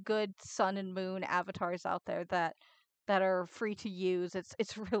so many good sun and moon avatars out there that are free to use.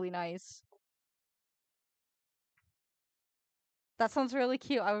 It's really nice. That sounds really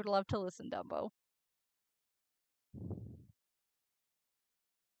cute. I would love to listen, Dumbo.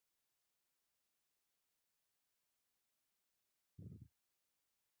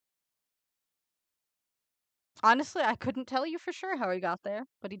 Honestly, I couldn't tell you for sure how he got there,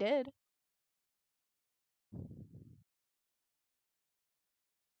 but he did.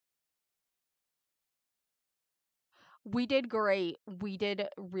 We did great. We did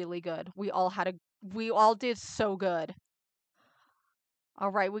really good. We all did so good. All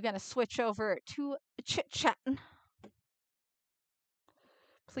right, we're going to switch over to chit-chatting.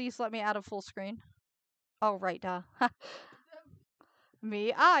 Please let me out of full screen. Oh, right, duh.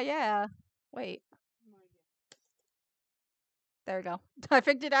 Me? Ah, yeah. Wait. There we go. I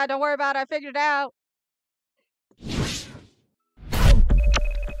figured it out. Don't worry about it. I figured it out.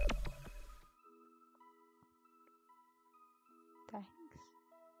 Thanks.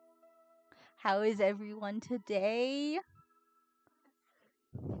 How is everyone today?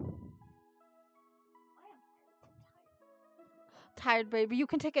 Tired, baby. You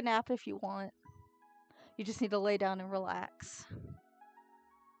can take a nap if you want. You just need to lay down and relax.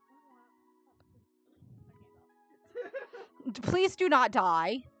 Please do not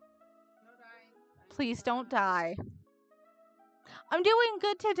die. Please don't die. I'm doing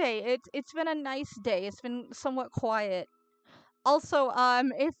good today. It's been a nice day. It's been somewhat quiet. Also,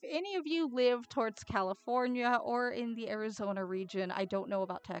 if any of you live towards California or in the Arizona region, I don't know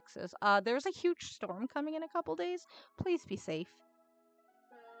about Texas. There's a huge storm coming in a couple days. Please be safe.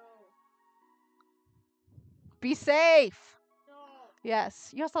 Be safe. No.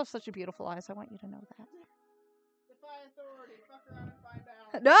 Yes, you also have such a beautiful eyes. I want you to know that. Defy authority. Fuck around and find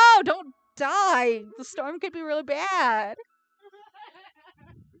out. No, don't die. The storm could be really bad.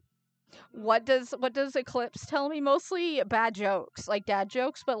 What does Eclipse tell me? Mostly bad jokes, like dad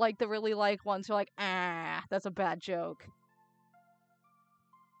jokes, but like the really like ones are like, ah, that's a bad joke.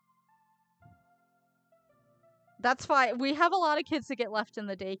 That's fine. We have a lot of kids that get left in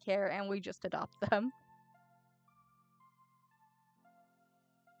the daycare, and we just adopt them.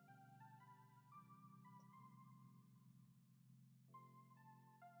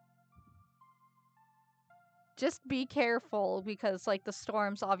 just be careful because like the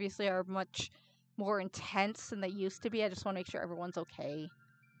storms obviously are much more intense than they used to be. I just want to make sure everyone's okay.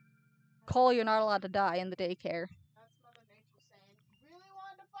 Cole, you're not allowed to die in the daycare. That's Mother Nature saying, really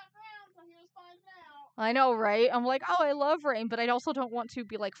wanted to fuck around, so here's finding out. I know, right? I'm like, oh, I love rain, but I also don't want to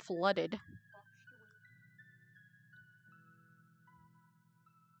be like flooded.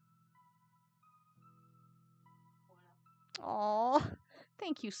 Aw,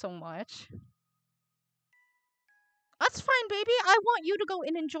 thank you so much. That's fine, baby. I want you to go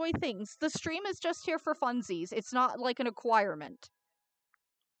and enjoy things. The stream is just here for funsies. It's not like an acquirement.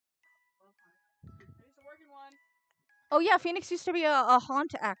 Here's a working one. Oh yeah, Phoenix used to be a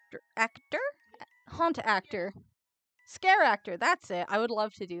haunt actor. Haunt actor. Scare actor, that's it. I would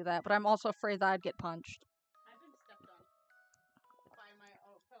love to do that, but I'm also afraid that I'd get punched. I've been stepped on by my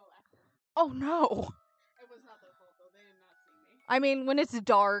fellow actor. Oh no! It was not their fault though. They did not see me. I mean, when it's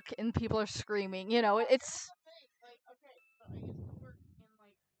dark and people are screaming, you know, it's... Like, okay, so I used to work in,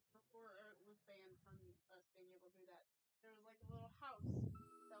 like, before it was banned from us being able to do that, there was, like, a little house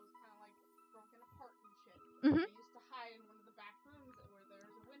that was kind of, like, broken apart and shit. Mhm. I used to hide in one of the back rooms where there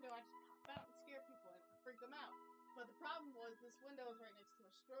was a window. I just pop out and scare people and freak them out. But the problem was this window was right next to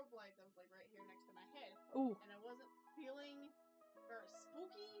a strobe light that was, like, right here next to my head. Ooh. And I wasn't feeling very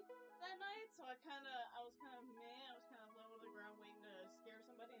spooky that night, so I was kind of meh. I was kind of low to the ground waiting to scare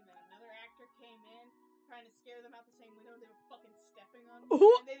somebody, and then another actor came in trying to scare them out the same window. They were fucking stepping on me,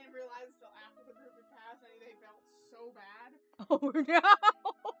 Ooh. and they didn't realize until after the group had passed, and they felt so bad. Oh no! They're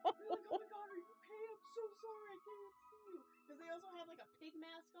like, oh my god, are you okay? I'm so sorry, I can't see you. Because they also had like a pig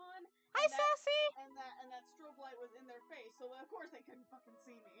mask on. Hi, Sassy! And that strobe light was in their face, so of course they couldn't fucking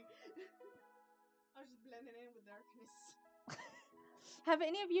see me. I was just blending in with darkness. Have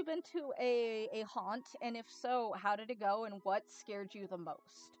any of you been to a haunt? And if so, how did it go and what scared you the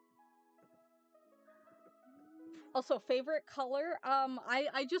most? Also, favorite color? I'm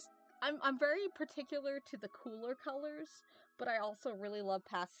very particular to the cooler colors, but I also really love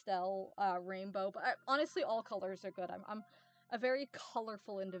pastel, rainbow. But honestly, all colors are good. I'm a very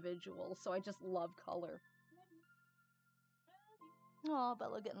colorful individual, so I just love color. Oh,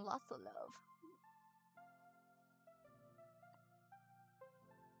 Bella getting lots of love.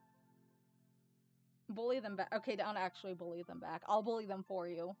 Bully them back. Okay, don't actually bully them back. I'll bully them for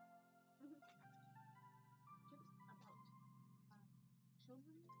you.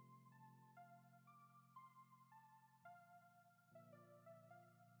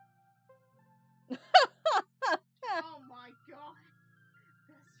 Oh my god.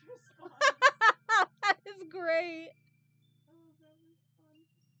 Best response. That is great. Oh, that was fun.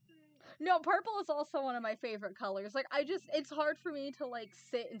 Great. No, purple is also one of my favorite colors. Like, it's hard for me to, like,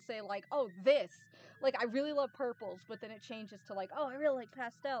 sit and say, like, oh, this. Like, I really love purples, but then it changes to, like, oh, I really like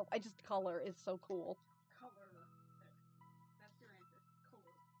pastel. Color is so cool. Color. That's your answer.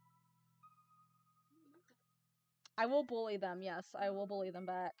 Color. I will bully them, yes. I will bully them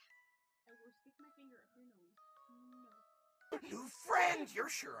back. I will stick my finger up your nose. No. New friend, you're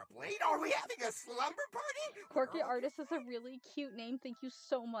sure up late. Are we having a slumber party? Quirky Artist is a really cute name. Thank you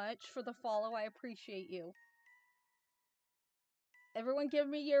so much for the follow. I appreciate you. Everyone give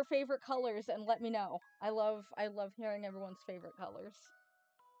me your favorite colors and let me know. I love hearing everyone's favorite colors.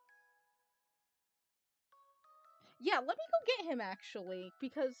 Yeah, let me go get him actually,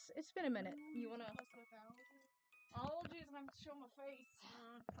 because it's been a minute. You wanna... Oh, jeez, I'm gonna show my face.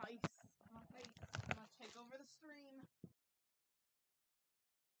 My face. I'm gonna take over the stream.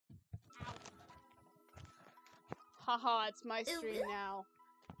 Ow. Haha, it's my stream now.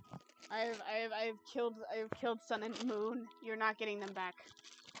 I've killed Sun and Moon. You're not getting them back.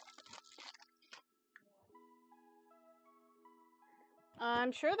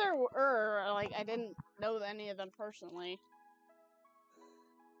 I'm sure there were, like, I didn't know any of them personally.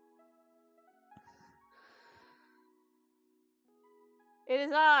 It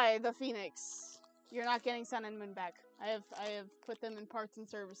is I, the Phoenix. You're not getting Sun and Moon back. I have put them in parts and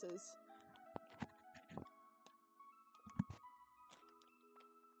services.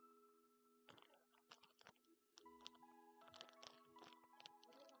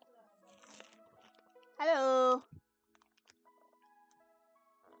 Hello.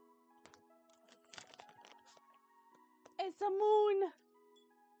 It's a moon.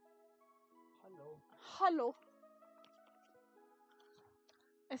 Hello. Hello.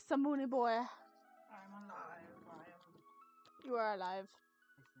 It's the moony boy. I'm alive. You are alive.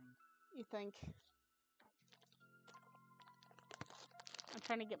 I You think? I'm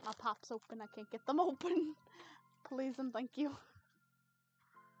trying to get my pops open. I can't get them open. Please and thank you.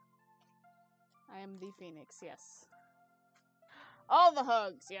 I am the Phoenix, yes. All the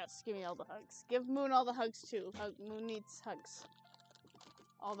hugs. Yes, give me all the hugs. Give Moon all the hugs too. Moon needs hugs.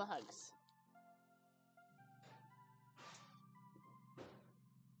 All the hugs.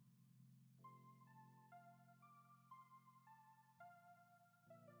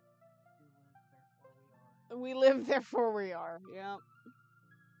 We live, therefore we are. Yep.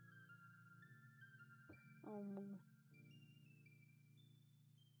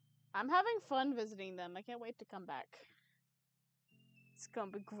 I'm having fun visiting them. I can't wait to come back. It's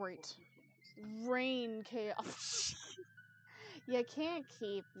gonna be great. Rain chaos. You can't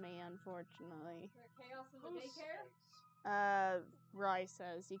keep me, unfortunately. Is there chaos in the daycare? Rye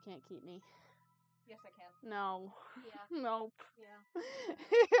says you can't keep me. Yes, I can. No. Yeah. Nope. Yeah.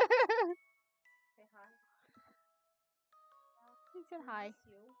 Say hi. He said hi.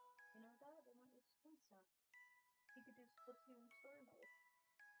 You know that? They want your school stuff. You could do Splatoon story mode.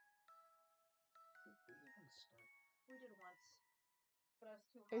 We did once. But I was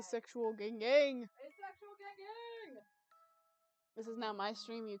too high. Asexual gang gang. Asexual gang gang! This is now my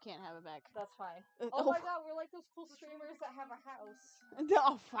stream. You can't have it back. That's fine. Oh my god, we're like those cool streamers that have a house.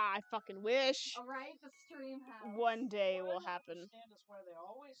 Oh, I fucking wish. Alright, the stream house. One day will happen. What I don't understand is why they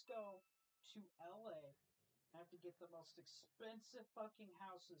always go to LA, have to get the most expensive fucking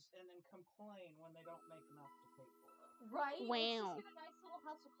houses, and then complain when they don't make enough to pay for it. Right? Wow. Let's just get a nice little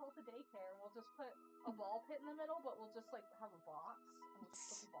house we'll call it the daycare, and we'll just put a ball pit in the middle, but we'll just like have a box, and we'll just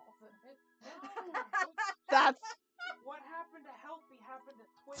put the balls in it. That's... What happened to Healthy happened at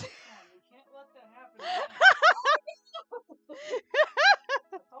TwitchCon. We can't let that happen again.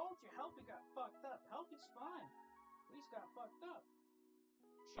 I told you, Healthy got fucked up. Healthy's fine. We just got fucked up.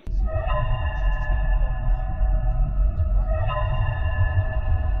 She's fine. She just got fucked up.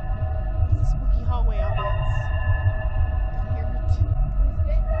 It's a spooky hallway ambience.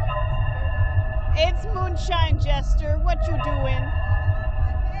 It's Moonshine Jester. What you doing?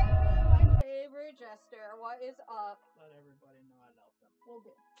 My favorite Jester. What is up? Let everybody know I love them. Will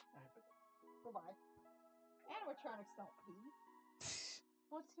do. I have to go. Goodbye. Animatronics don't pee.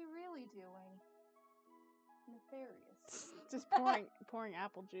 What's he really doing? Nefarious. Just pouring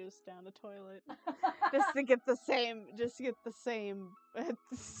apple juice down the toilet. Just to get the same. The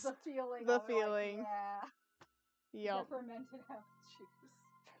feeling. The of it, feeling. Like, yeah. Yup. The fermented apple juice.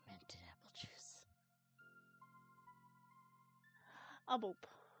 Fermented apple juice. A boop.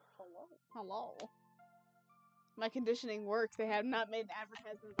 Hello. My conditioning works. They have not made the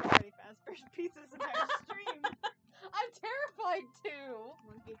advertisements already fast first pieces of our stream. I'm terrified too. I'm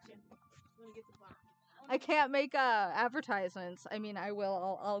gonna get you. I'm gonna get the box. I can't make advertisements. I mean, I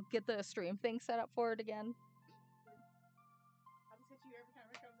will. I'll get the stream thing set up for it again. I'll just hit you every time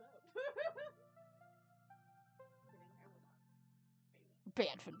it comes up.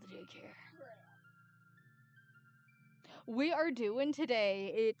 Banned from the daycare. We are doing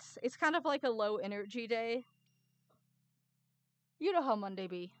today. It's kind of like a low energy day. You know how Monday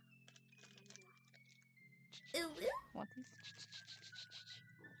be. Want these?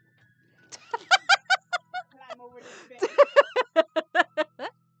 I'm over this bitch.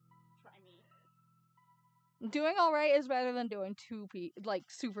 Try me. Doing all right is better than doing like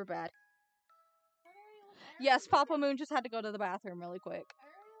super bad. Yes, Papa Moon just had to go to the bathroom really quick. I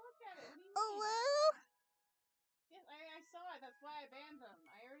already looked at it. What do you Oh mean? well. Yes, I saw it. That's why I banned them.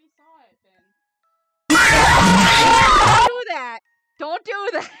 I already saw it then. Don't do that. Don't do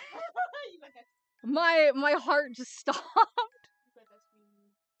that. You got that. My heart just stopped. You got that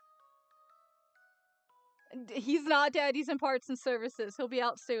screen. He's not dead. He's in parts and services. He'll be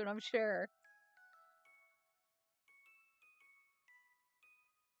out soon, I'm sure.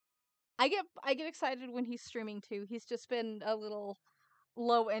 I get excited when he's streaming too. He's just been a little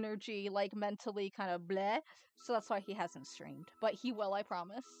low energy, like mentally kind of bleh. So that's why he hasn't streamed. But he will, I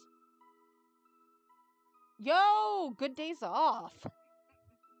promise. Yo, good days off.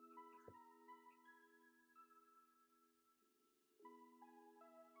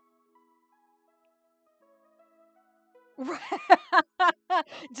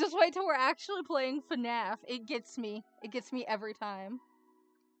 Just wait till we're actually playing FNAF. It gets me. It gets me every time.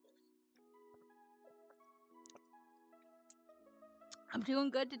 I'm doing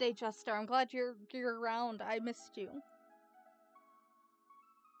good today, Jester. I'm glad you're around. I missed you.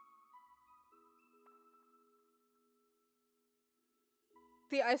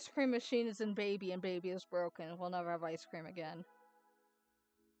 The ice cream machine is in Baby, and Baby is broken. We'll never have ice cream again.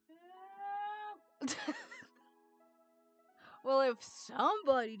 Well, if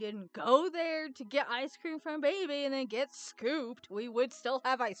somebody didn't go there to get ice cream from Baby and then get scooped, we would still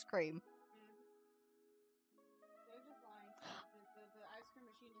have ice cream. They're just lying. The ice cream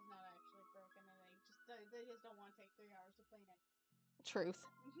machine is not actually broken, and they just don't want to take 3 hours to clean it. Truth.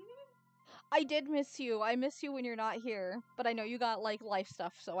 I did miss you. I miss you when you're not here. But I know you got, like, life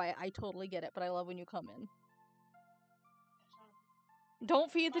stuff, so I totally get it. But I love when you come in.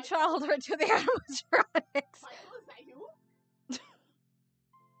 Don't feed the child right to the animatronics. Michael, is that you? You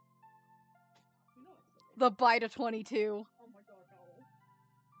know it's okay. The bite of 22. Oh my god,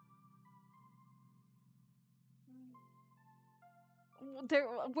 no. There,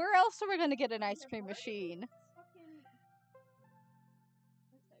 where else are we gonna get an ice cream machine?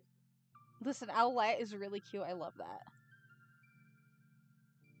 Listen, Owlette is really cute. I love that.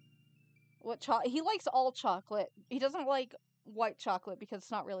 What he likes all chocolate. He doesn't like white chocolate because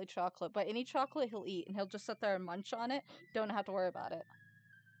it's not really chocolate, but any chocolate he'll eat and he'll just sit there and munch on it. Don't have to worry about it.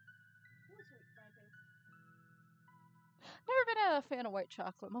 Never been a fan of white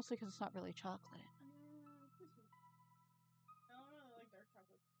chocolate, mostly because it's not really chocolate. I don't really like dark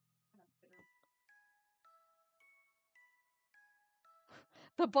chocolate. Kind of bitter.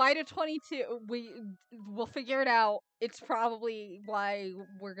 The bite of 22, we'll figure it out. It's probably why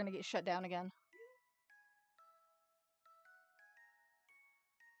we're gonna get shut down again.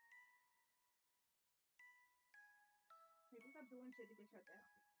 People stop doing shit to get shut down.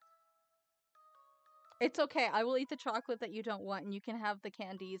 It's okay. I will eat the chocolate that you don't want, and you can have the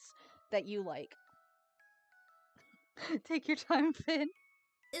candies that you like. Take your time, Finn.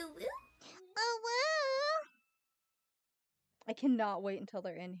 Ooh, I cannot wait until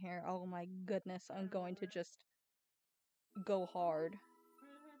they're in here. Oh my goodness, I'm going to just go hard.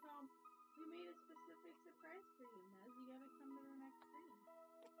 We made a specific surprise for you, Mez. You gotta come to the next stream.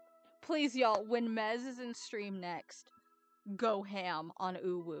 Please, y'all, when Mez is in stream next, go ham on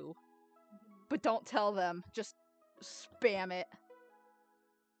Uwu. But don't tell them. Just spam it.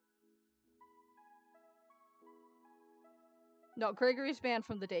 No, Gregory's banned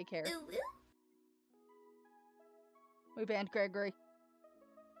from the daycare. ooh, We banned Gregory.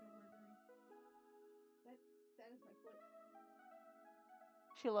 That is my foot.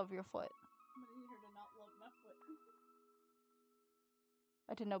 She loved your foot. I'm gonna need her to not love my foot.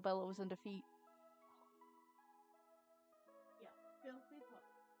 I didn't know Bella was into feet. Filthy pup.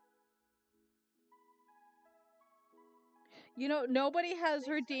 You know, nobody has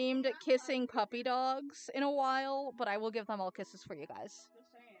redeemed kissing puppy dogs in a while, but I will give them all kisses for you guys.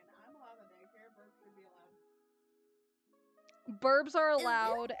 Just saying, I'm allowed in daycare. Burp should be allowed. Burbs are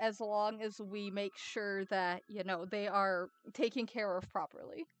allowed as long as we make sure that, you know, they are taken care of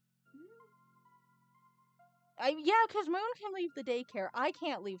properly. Yeah, because Moon can leave the daycare. I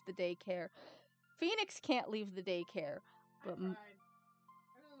can't leave the daycare. Phoenix can't leave the daycare. But I tried.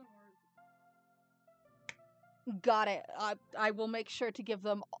 That doesn't work. got it. I will make sure to give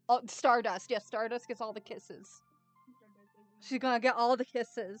them Stardust. Yes, Stardust gets all the kisses. She's gonna get all the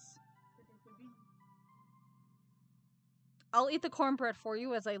kisses. I'll eat the cornbread for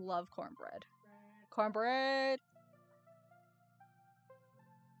you as I love cornbread. Cornbread.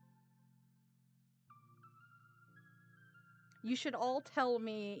 You should all tell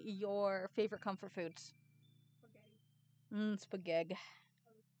me your favorite comfort foods. Spaghetti.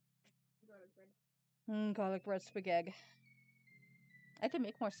 Garlic bread spaghetti. I can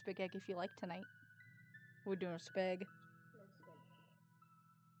make more spaghetti if you like tonight. We're doing spag.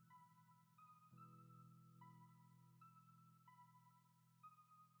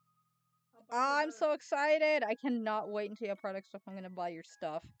 I'm so excited! I cannot wait until you have product stuff. I'm gonna buy your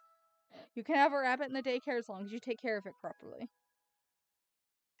stuff. You can have a rabbit in the daycare as long as you take care of it properly.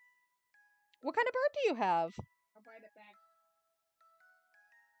 What kind of bird do you have? I'll bite it back.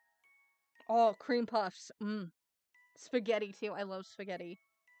 Oh, cream puffs. Spaghetti too. I love spaghetti.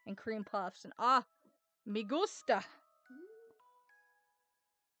 And cream puffs. And me gusta.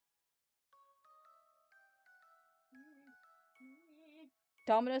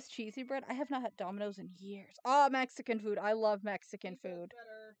 Domino's cheesy bread? I have not had Domino's in years. Mexican food. I love Mexican food.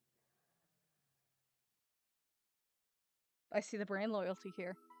 Better. I see the brand loyalty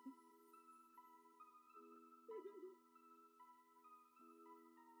here.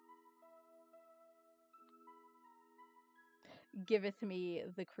 Giveth me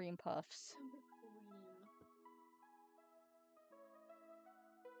the cream puffs.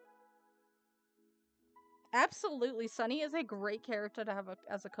 Absolutely. Sunny is a great character to have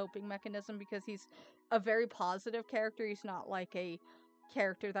as a coping mechanism because he's a very positive character. He's not like a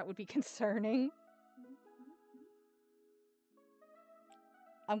character that would be concerning.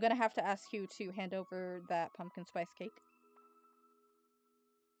 I'm gonna have to ask you to hand over that pumpkin spice cake.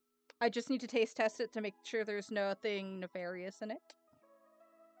 I just need to taste test it to make sure there's nothing nefarious in it.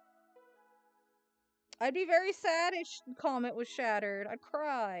 I'd be very sad if Comet was shattered. I'd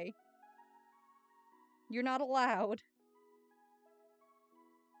cry. You're not allowed.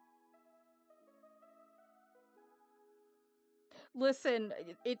 Listen,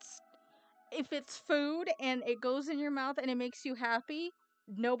 it's if it's food and it goes in your mouth and it makes you happy,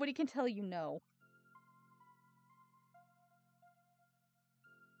 nobody can tell you no.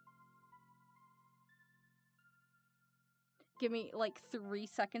 Give me like 3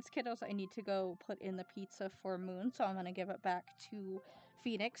 seconds, kiddos. I need to go put in the pizza for Moon, so I'm gonna give it back to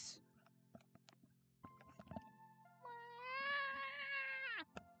Phoenix.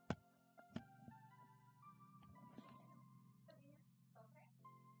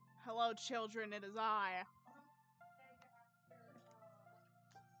 Hello, children, it is I.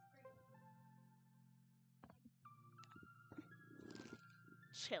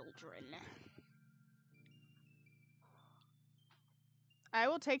 Children. I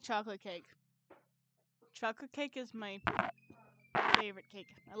will take chocolate cake. Chocolate cake is my favorite cake.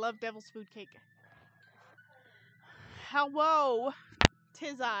 I love devil's food cake. Hello,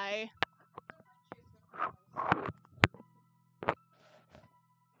 'tis I.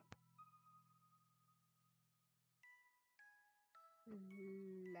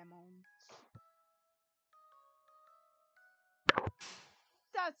 Lemons.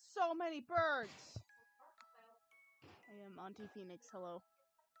 That's so many birds. I am Auntie Phoenix. Hello.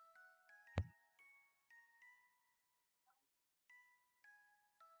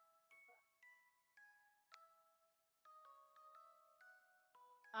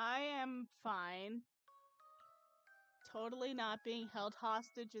 I am fine. Totally not being held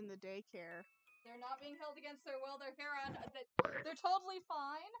hostage in the daycare. They're not being held against their will. They're here on. They're totally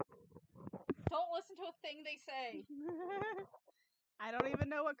fine. Don't listen to a thing they say. I don't even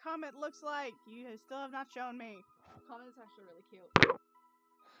know what Comet looks like. You still have not shown me. Comet's actually really cute.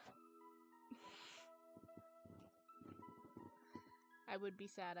 I would be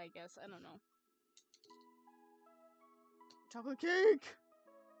sad, I guess. I don't know. Chocolate cake!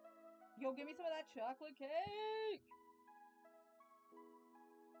 Yo, give me some of that chocolate cake!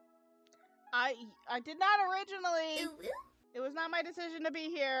 I did not originally. It was not my decision to be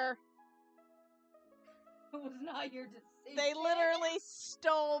here. It was not your decision. They literally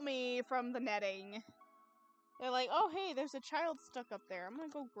stole me from the netting. They're like, oh, hey, there's a child stuck up there. I'm gonna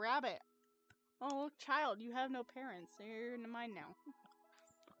go grab it. Oh, look, child, you have no parents. You're in mine now.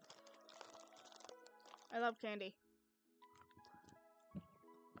 I love candy.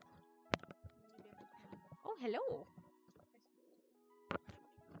 Oh, hello.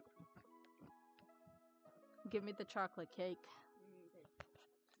 Give me the chocolate cake.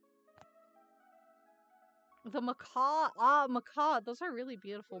 The macaw. Macaw. Those are really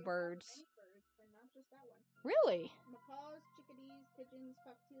beautiful birds. Not just that one. Really? Macaws, chickadees, pigeons,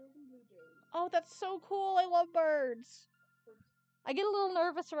 cockatiels, and blue jays. Oh, that's so cool. I love birds. I get a little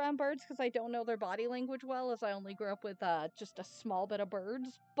nervous around birds because I don't know their body language well, as I only grew up with just a small bit of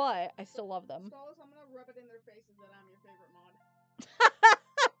birds, but I still love them. Skulls, I'm gonna rub it in their faces that I'm your favorite mod.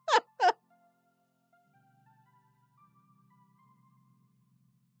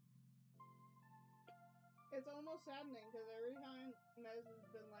 It's almost saddening because every time Mez has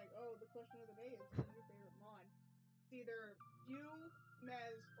been like, oh, the question of the day is who's your favorite mod? It's either you,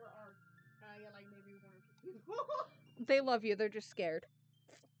 Mez, or Ark. Yeah, like maybe one or two people. They love you, they're just scared.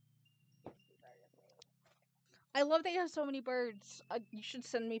 I love that you have so many birds. You should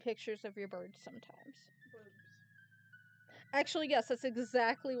send me pictures of your birds sometimes. Birds. Actually, yes, that's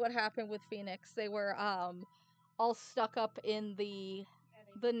exactly what happened with Phoenix. They were all stuck up in the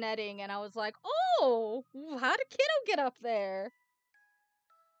netting, and I was like, oh, how did Kiddo get up there?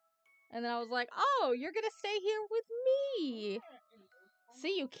 And then I was like, oh, you're gonna stay here with me.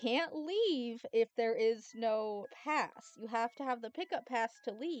 See, you can't leave if there is no pass. You have to have the pickup pass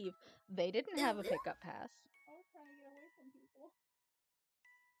to leave. They didn't have a pickup pass. I was trying to get away from people.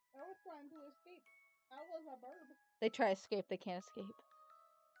 I was trying to escape. I was a bird. They try to escape, they can't escape.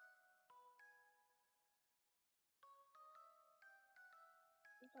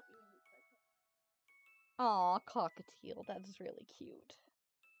 Aw, cockatiel, that's really cute.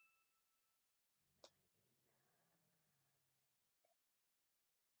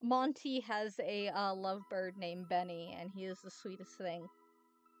 Monty has a lovebird named Benny, and he is the sweetest thing.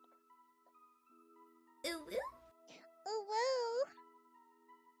 Ooh, ooh. Ooh, woo!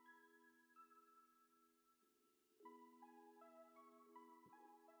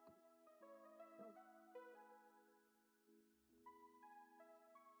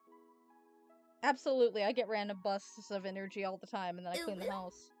 Absolutely, I get random busts of energy all the time, and then I clean the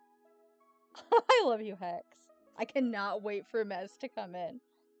house. I love you, Hex. I cannot wait for Mez to come in.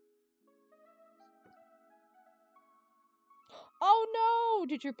 Oh no!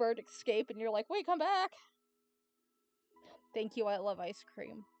 Did your bird escape and you're like, wait, come back? Thank you, I love ice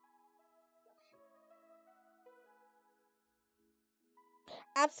cream.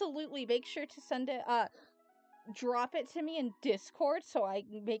 Absolutely. Make sure to send it, drop it to me in Discord so I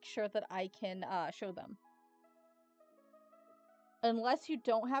make sure that I can show them. Unless you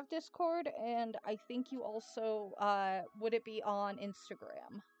don't have Discord, and I think you also, would it be on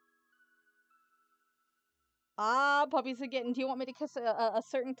Instagram? Ah, puppies are getting. Do you want me to kiss a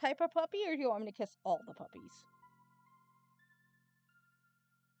certain type of puppy, or do you want me to kiss all the puppies?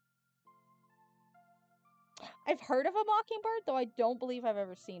 I've heard of a mockingbird, though I don't believe I've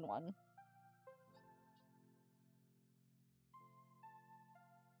ever seen one.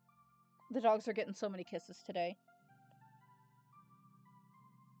 The dogs are getting so many kisses today.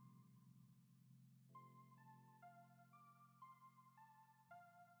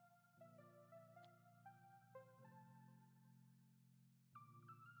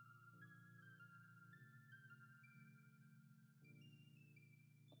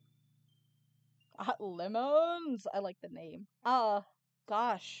 Lemons! I like the name.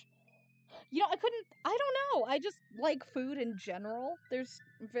 Gosh. You know, I don't know. I just like food in general. There's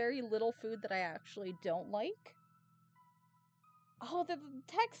very little food that I actually don't like. Oh, the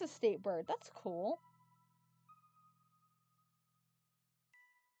Texas state bird. That's cool.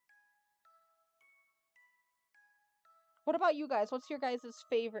 What about you guys? What's your guys'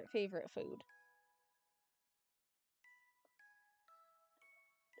 favorite food?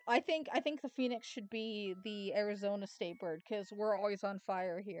 I think the phoenix should be the Arizona state bird because we're always on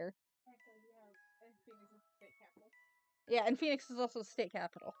fire here. Actually, yeah, and Phoenix is the state capital. Yeah, and Phoenix is also the state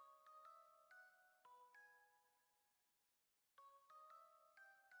capital.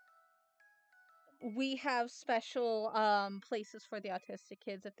 We have special places for the autistic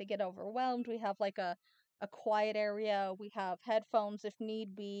kids if they get overwhelmed. We have like a quiet area. We have headphones if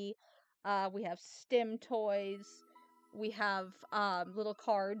need be. We have stim toys. We have little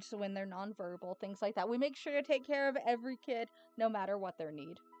cards when they're nonverbal, things like that. We make sure to take care of every kid no matter what their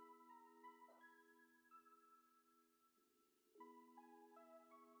need.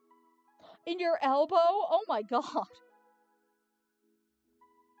 In your elbow? Oh my god.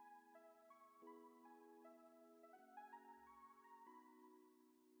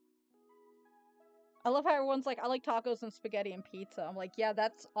 I love how everyone's like, I like tacos and spaghetti and pizza. I'm like, yeah,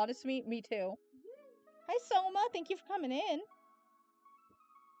 that's honest me too. Hi Soma, thank you for coming in.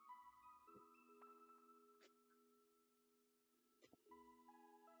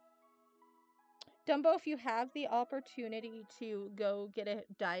 Dumbo, if you have the opportunity to go get it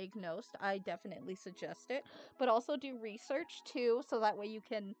diagnosed, I definitely suggest it. But also do research too, so that way you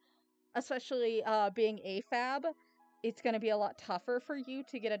can, especially being AFAB, it's going to be a lot tougher for you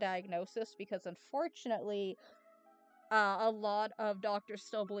to get a diagnosis because unfortunately, a lot of doctors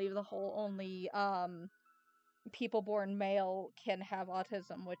still believe the whole only people born male can have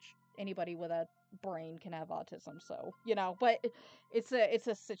autism, which anybody with a brain can have autism. So you know, but it's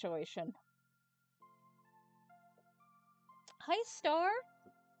a situation. Hi, Star.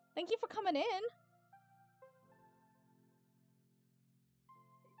 Thank you for coming in.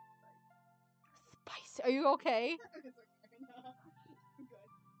 Spicy. Are you okay? It's okay. I'm good.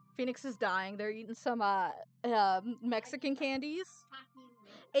 Phoenix is dying. They're eating some Mexican candies.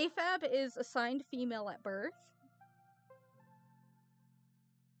 Hockey. AFAB is assigned female at birth.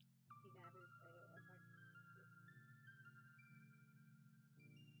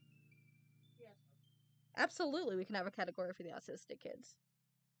 Yes. Absolutely, we can have a category for the autistic kids.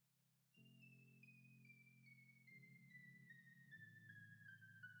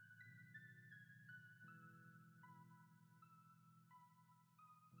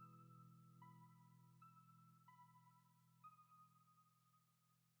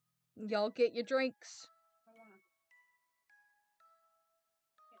 Y'all get your drinks. I wanna.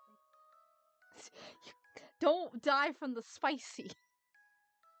 Don't die from the spicy.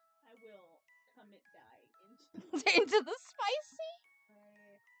 I will commit die into. Into the spicy?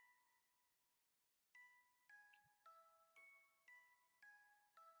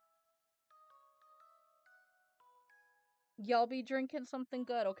 Y'all be drinking something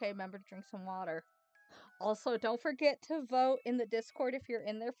good. Okay, remember to drink some water. Also, don't forget to vote in the Discord if you're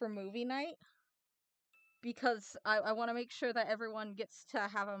in there for movie night. Because I want to make sure that everyone gets to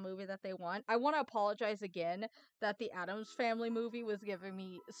have a movie that they want. I want to apologize again that the Addams Family movie was giving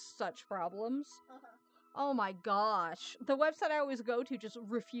me such problems. Oh my gosh. The website I always go to just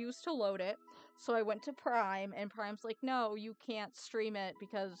refused to load it. So I went to Prime, and Prime's like, no, you can't stream it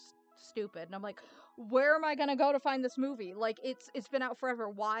because stupid. And I'm like, where am I gonna go to find this movie? Like, it's been out forever.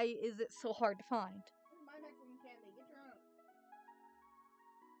 Why is it so hard to find? My Mexican candy. Get your own.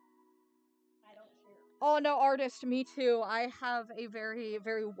 I don't share. Oh no, artist, me too. I have a very,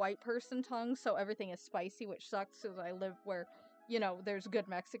 very white person tongue, so everything is spicy, which sucks because I live where, you know, there's good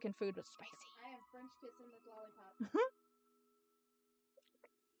Mexican food, but spicy. I am French kissing this lollipop.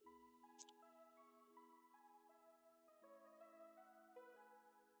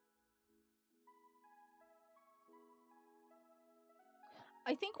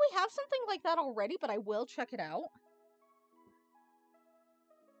 I think we have something like that already, but I will check it out.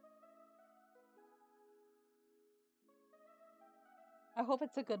 I hope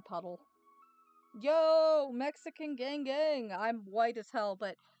it's a good puddle. Yo, Mexican gang gang! I'm white as hell,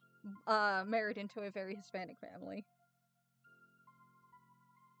 but married into a very Hispanic family.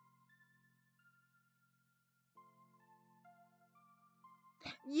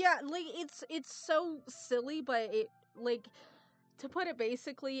 Yeah, like it's so silly, but it like to put it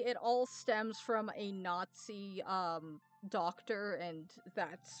basically, it all stems from a Nazi doctor, and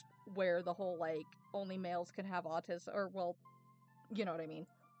that's where the whole like only males can have autism, or well, you know what I mean.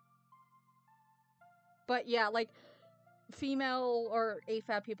 But yeah, like female or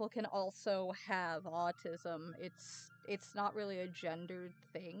AFAB people can also have autism. It's not really a gendered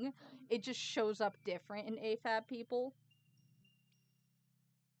thing. It just shows up different in AFAB people.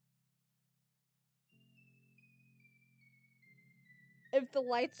 If the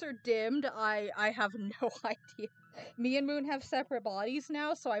lights are dimmed, I have no idea. Me and Moon have separate bodies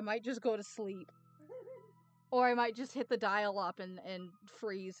now, so I might just go to sleep. Or I might just hit the dial up and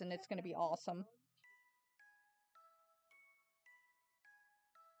freeze, and it's gonna be awesome.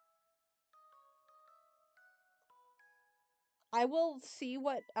 I will see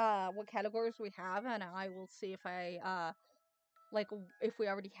what categories we have, and I will see if I like if we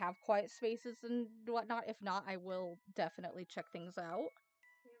already have quiet spaces and whatnot. If not, I will definitely check things out.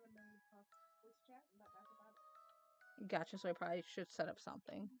 We have a no voice chat, but that's about it. Gotcha. So I probably should set up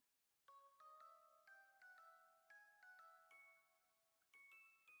something.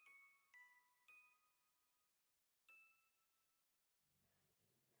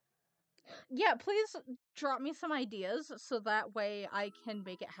 Yeah, please drop me some ideas so that way I can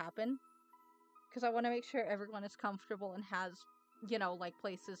make it happen. Because I want to make sure everyone is comfortable and has, you know, like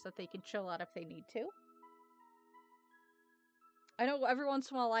places that they can chill out if they need to. I know every once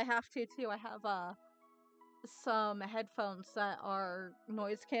in a while I have to too. I have some headphones that are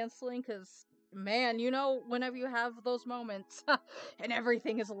noise canceling because, man, you know, whenever you have those moments and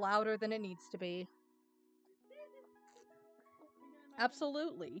everything is louder than it needs to be.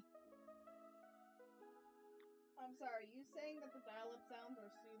 Absolutely. I'm sorry, you saying that the dial-up sounds are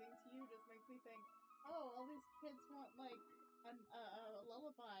soothing to you just makes me think, oh, all these kids want, like, a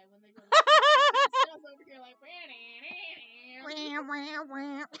lullaby when they go to sleep. It's over here like, everyone's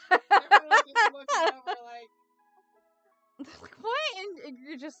just looking over like, what? And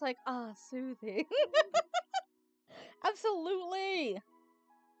you're just like, ah, soothing. Absolutely.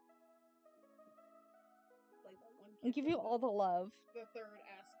 like that one And give you all the love. The third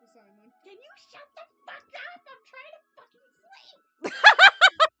ask Simon, can you shut the fuck up? I'm trying to fucking sleep.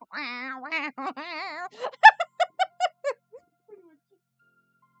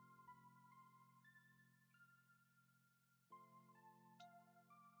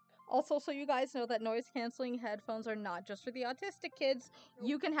 Also, so you guys know that noise canceling headphones are not just for the autistic kids.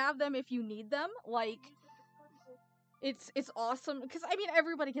 You can have them if you need them. Like, it's awesome because I mean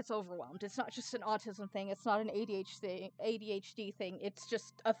everybody gets overwhelmed. It's not just an autism thing. It's not an ADHD thing. It's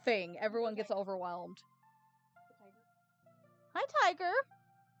just a thing. Everyone gets overwhelmed. Hi, Tiger.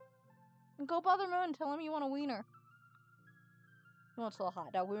 Go bother Moon and tell him you want a wiener. He wants a little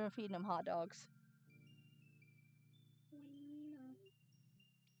hot dog. We've been feeding him hot dogs.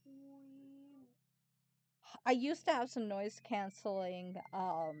 I used to have some noise canceling,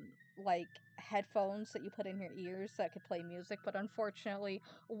 like headphones that you put in your ears that could play music, but unfortunately,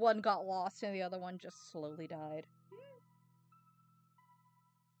 one got lost and the other one just slowly died.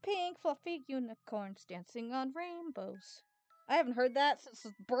 Pink fluffy unicorns dancing on rainbows. I haven't heard that since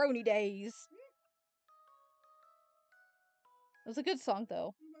Brony days. It was a good song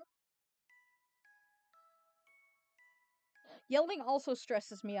though. Yelling also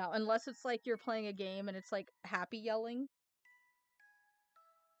stresses me out, unless it's like you're playing a game and it's like happy yelling.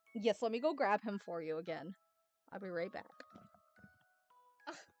 Yes, let me go grab him for you again. I'll be right back.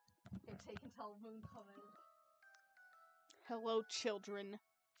 Okay, take until Moon come in. Hello, children.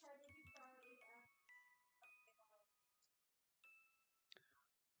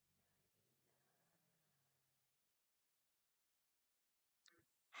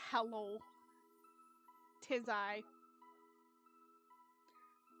 Hello. 'Tis I.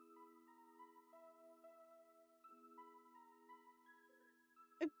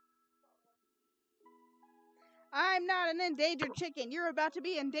 I'm not an endangered chicken. You're about to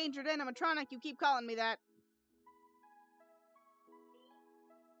be endangered animatronic. You keep calling me that.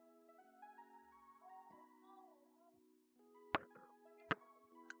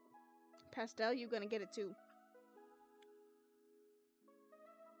 Pastel, you gonna get it too.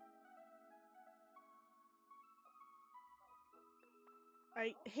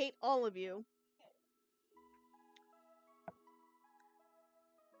 I hate all of you.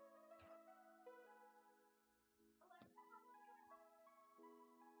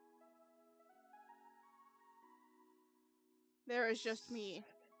 There is just me.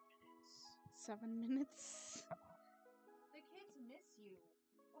 7 minutes. The kids miss you.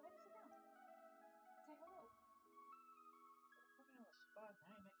 Go ahead and sit down. Say hello. Put me on the spot.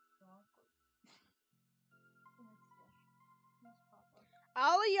 Now you make me feel awkward.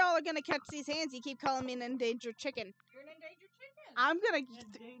 All of y'all are gonna catch these hands. You keep calling me an endangered chicken. You're an endangered chicken. I'm gonna.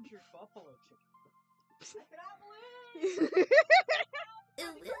 Endangered buffalo chicken. I cannot believe.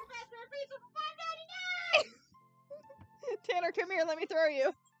 Tanner, come here. Let me throw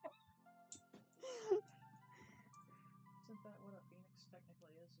you. Isn't that what a phoenix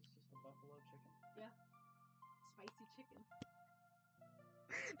technically is? It's just a buffalo chicken. Yeah. Spicy chicken.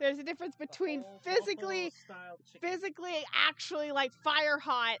 There's a difference between whole physically, buffalo-style chicken. actually like fire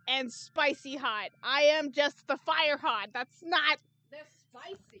hot and spicy hot. I am just the fire hot. That's not. They're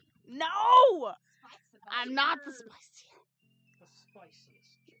spicy. No, Spicy. I'm not the spicy. The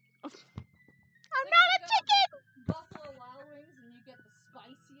spiciest chicken. I'm not a chicken. Buffalo Wild Wings and you get the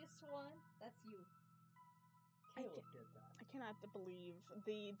spiciest one. That's you. Caleb did that. I cannot believe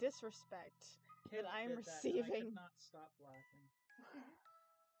the disrespect Caleb that I'm did receiving. That, I could not stop laughing.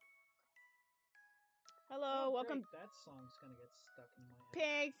 Hello, Oh, welcome. great. That song's gonna get stuck in my head.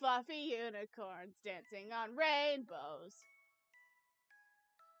 Pink fluffy unicorns dancing on rainbows.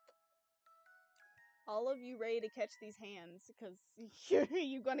 All of you ready to catch these hands, because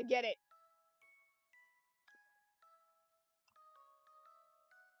you're gonna get it.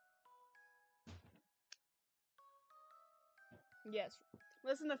 Yes.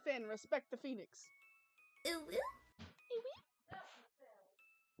 Listen to Finn. Respect the phoenix. So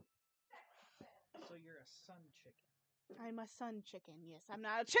you're a sun chicken. I'm a sun chicken, yes. I'm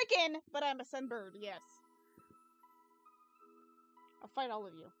not a chicken, but I'm a sunbird, yes. I'll fight all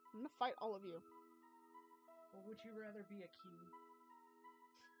of you. I'm gonna fight all of you. Or would you rather be a kiwi?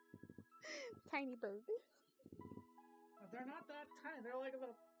 Tiny bird. They're not that tiny. They're like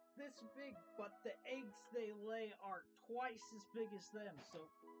about this big, but the eggs they lay are twice as big as them. So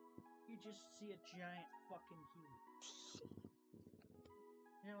you just see a giant fucking kiwi.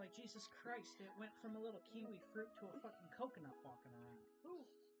 You're like, Jesus Christ, it went from a little kiwi fruit to a fucking coconut walking around. Ooh,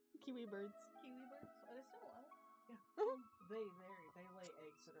 Kiwi birds. kiwi birds. Are they still alive? Yeah. They lay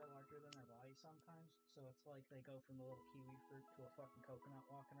eggs that are larger than their body sometimes. So it's like they go from the little kiwi fruit to a fucking coconut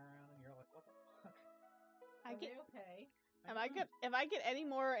walking around, and you're like, what the fuck? Are they okay? If I get any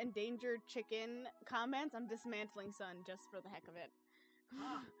more endangered chicken comments, I'm dismantling Sun just for the heck of it.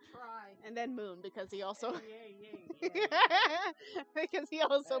 Try. And then Moon, because he also Yeah. because he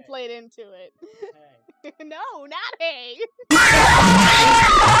also Hey. played into it. Hey. No, not hey.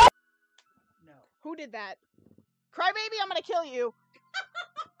 No. Who did that? Crybaby, I'm gonna kill you.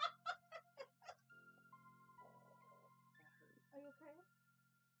 Are you okay?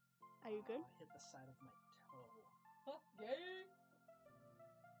 Are you good? I hit the side of my toe. Huh? Yay!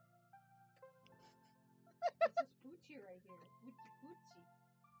 This is Poochie right here. Poochie.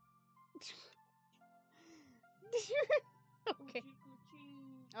 Okay.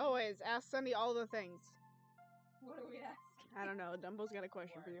 Poochie. Always ask Sunny all the things. What do we ask? I don't know. Dumbo's got a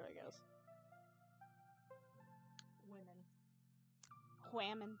question for you, I guess. Women.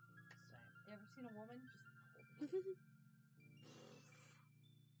 Whammon. Same. You ever seen a woman just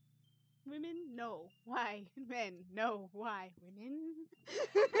Women? No. Why? Men? No. Why? Women?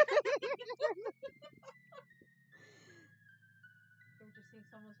 You ever just seen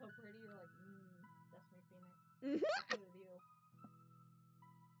someone so pretty, you're like, that's my phoenix. Who with you?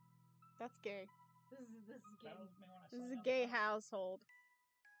 That's gay. This is gay. That was me when I This is signed a up gay for it. household.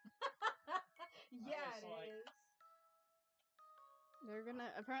 Yeah, was it like- is. They're gonna.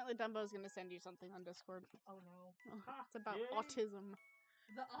 Apparently, Dumbo's gonna send you something on Discord. Oh no. Oh, it's about Yay. autism.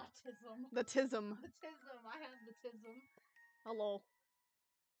 The autism. The tism. The tism. I have the tism. Hello.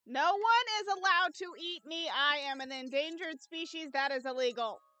 No one is allowed to eat me. I am an endangered species. That is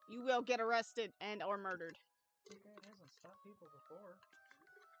illegal. You will get arrested and or murdered. Okay, it hasn't stopped people before.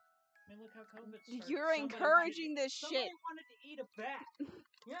 I mean, look how COVID started. You're encouraging this Somebody shit. wanted to eat a bat.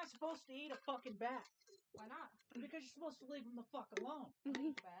 You're not supposed to eat a fucking bat. Why not? Because you're supposed to leave them the fuck alone. I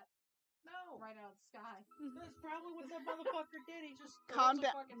eat the bat No. right out of the sky. That's probably what that motherfucker did. He just Calm throws a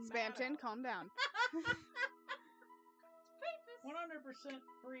down, fucking bat Spanton. out. Calm down. 100%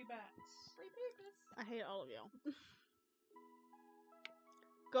 free bats. Free peepers. I hate all of you.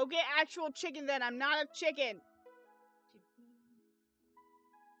 Go get actual chicken then. I'm not a chicken.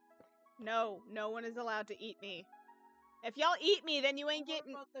 No, no one is allowed to eat me. If y'all eat me, then you ain't What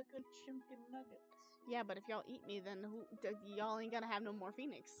getting... about the good chicken nuggets? Yeah, but if y'all eat me, then y'all ain't gonna have no more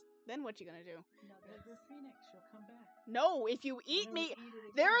Phoenix. Then what you gonna do? Another Phoenix, you'll come back. No, if you eat You'll me... never eat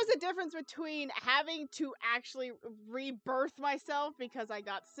it There again. is a difference between having to actually rebirth myself because I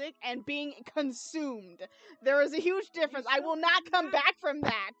got sick and being consumed. There is a huge difference. I will not come back from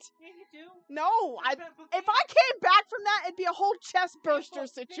that. Yeah, you do. No, if I came back from that, it'd be a whole chest burster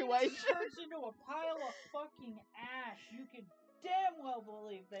situation. If a Phoenix turns into a pile of fucking ash, you can damn well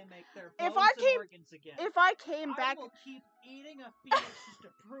believe they make their bones and organs again. If I came back... I will keep eating a Phoenix just to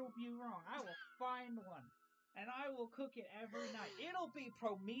prove you wrong. I will find one. And I will cook it every night. It'll be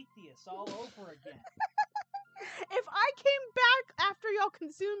Prometheus all over again. If I came back after y'all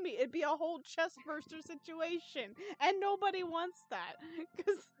consumed me, it'd be a whole chest burster situation. And nobody wants that.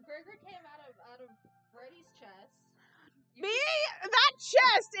 Cause Gregor came out of Freddy's chest. me? That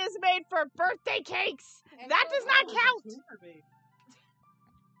chest is made for birthday cakes! And That so does not I was a count! cougar baby.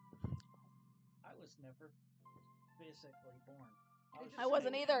 I was never physically born. I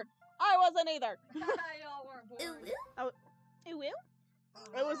wasn't either. I wasn't either. Y'all weren't born. It will?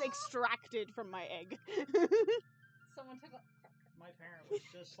 It was extracted from my egg. Someone took a... My parent was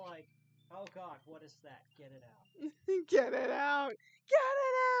just like, oh god, what is that? Get it out. Get it out! Get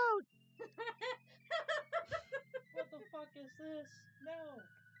it out! What the fuck is this? No.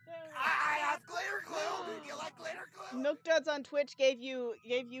 No. I have glitter glue. You like glitter glue? Milk Duds on Twitch gave you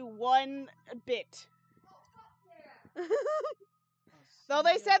 1 bit. So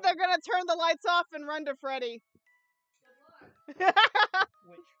they said they're gonna turn the lights off and run to Freddy. Which Freddy?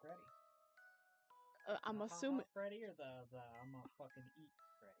 I'm assuming. Freddy or the I'm gonna fucking eat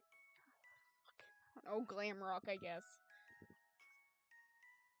Freddy? Oh, Glam Rock, I guess.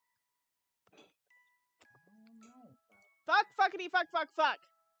 Oh no. Fuck, fuckity, fuck, fuck, fuck.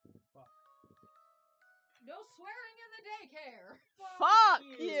 No swearing in the daycare. Fuck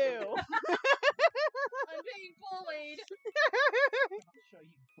you. I'm being bullied. I'll show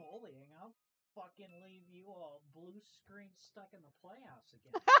you bullying. I'll fucking leave you all blue screen stuck in the playhouse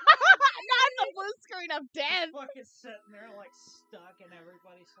again. Not the blue screen of death. Fucking sitting there like stuck, and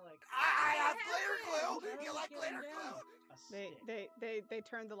everybody's like, I have glitter glue. You like glitter glue? a stick. They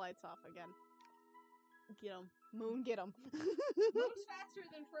turned the lights off again. Get 'em. Moon, get 'em. Moon's faster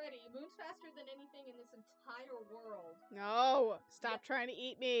than Freddy. Moon's faster than anything in this entire world. No. Stop trying to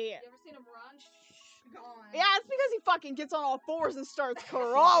eat me. You ever seen him run? Shh, gone. Yeah, it's because he fucking gets on all fours and starts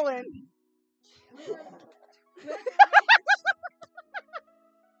crawling.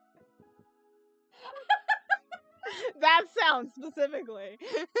 That sound specifically.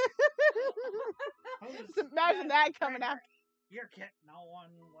 Just imagine that coming out. You're getting a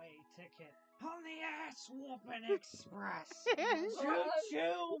one-way ticket on the ass whooping express.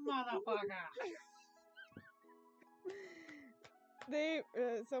 Choo-choo, motherfucker.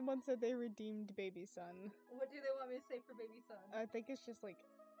 Someone said they redeemed Baby Son. What do they want me to say for Baby Son? I think it's just like,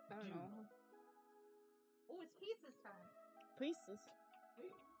 I don't know. Oh, it's pieces time. Pieces.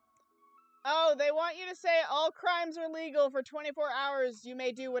 Oh, they want you to say all crimes are legal for 24 hours. You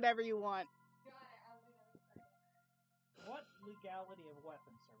may do whatever you want. Got it. I'll do that. What legality of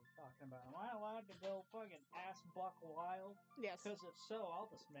weapons are we talking about? Am I allowed to go fucking ass buck wild? Yes. Because if so,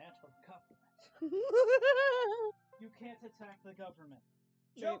 I'll dismantle the government. You can't attack the government.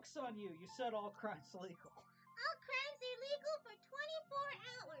 Joke's on you. You said all crimes legal. All crimes are legal for 24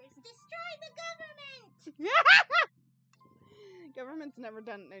 hours. Destroy the government! Government's never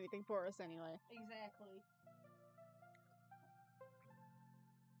done anything for us anyway. Exactly.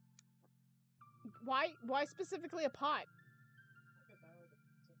 Why specifically a pot? Yes,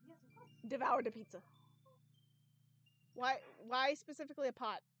 of course. Devoured a pizza. Why specifically a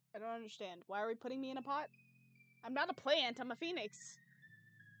pot? I don't understand. Why are we putting me in a pot? I'm not a plant, I'm a phoenix.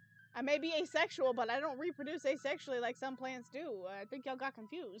 I may be asexual, but I don't reproduce asexually like some plants do. I think y'all got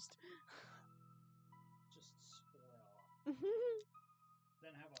confused. Just spoil.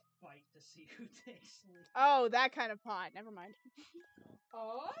 Then have a fight to see who takes lead. Oh, that kind of pot. Never mind.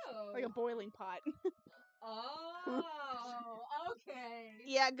 Oh. Like a boiling pot. Oh, okay.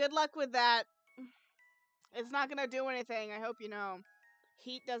 Yeah, good luck with that. It's not gonna do anything, I hope you know.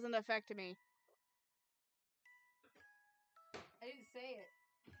 Heat doesn't affect me. I didn't say it.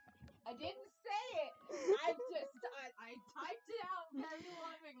 I didn't say it. I typed it out very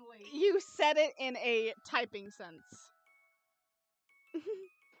lovingly. You said it in a typing sense.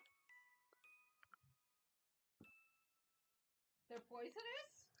 They're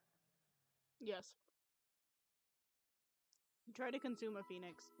poisonous? Yes. Try to consume a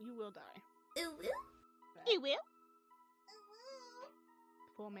phoenix. You will die. Ooh, ooh. You will. Ooh.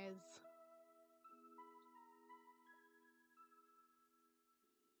 Poor Miz.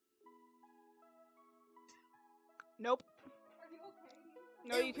 Nope. Are you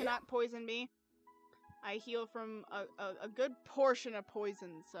okay? No, you cannot poison me. I heal from a good portion of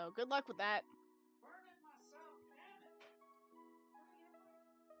poison, so good luck with that. Burning myself, damn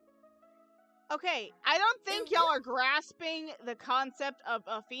it. Okay, I don't think y'all are grasping the concept of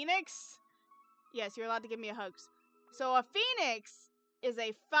a phoenix. Yes, you're allowed to give me a hug. So a phoenix is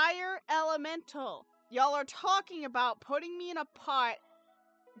a fire elemental. Y'all are talking about putting me in a pot,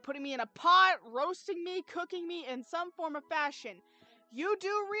 roasting me, cooking me in some form of fashion. You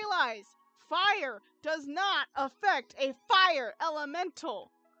do realize fire does not affect a fire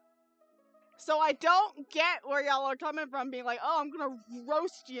elemental. So I don't get where y'all are coming from being like, oh, I'm gonna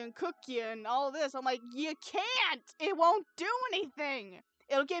roast you and cook you and all this. I'm like, you can't! It won't do anything!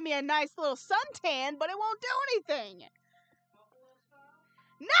 It'll give me a nice little suntan, but it won't do anything!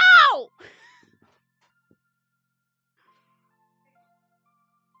 No!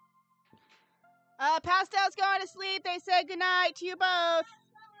 Pastel's going to sleep. They said goodnight to you both. I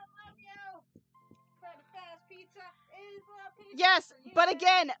love you. But a fast pizza is a pizza. Yes, for you. but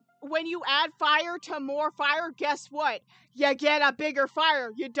again, when you add fire to more fire, guess what? You get a bigger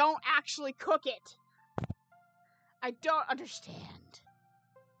fire. You don't actually cook it. I don't understand.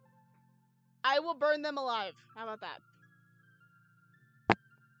 I will burn them alive. How about that?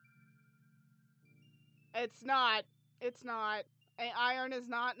 It's not. It's not. Iron is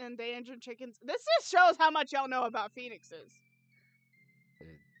not an endangered chickens. This just shows how much y'all know about phoenixes.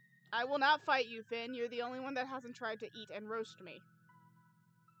 I will not fight you, Finn. You're the only one that hasn't tried to eat and roast me.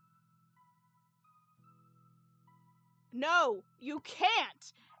 No, you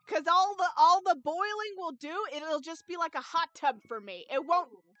can't. Cause all the boiling will do, it'll just be like a hot tub for me. It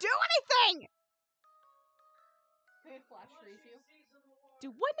won't do anything. Could flash freeze you?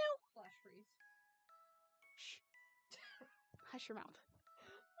 Do what now? Flash freeze. Shh. Hush your mouth.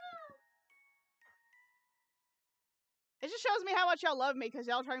 It just shows me how much y'all love me because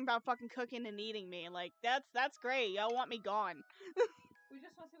y'all talking about fucking cooking and eating me. Like, that's great. Y'all want me gone. We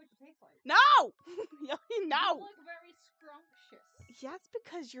just want to see what you taste like. No! You No! look very scrumptious. Yeah, it's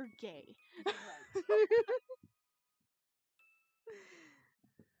because you're gay. Right.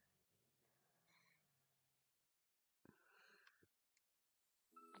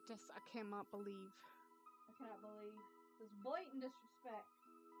 I cannot believe I cannot believe this blatant disrespect.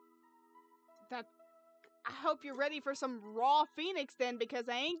 that. I hope you're ready for some raw phoenix then, because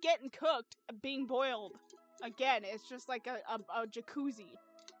I ain't getting cooked, being boiled. Again, it's just like a jacuzzi.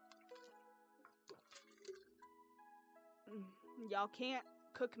 Y'all can't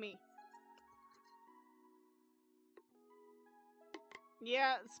cook me.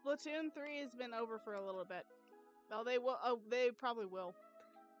 Yeah, Splatoon 3 has been over for a little bit. Oh, they probably will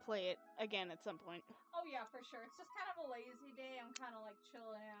play it again at some point. Oh yeah, for sure. It's just kind of a lazy day. I'm kind of like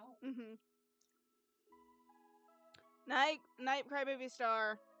chilling out. Mm-hmm. Night, Crybaby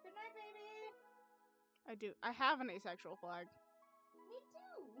Star. Good night, baby. I do. I have an asexual flag. Me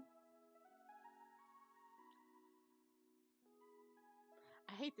too.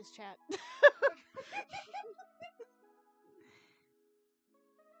 I hate this chat. It's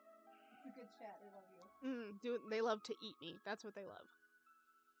a good chat. They love you. They love to eat me. That's what they love.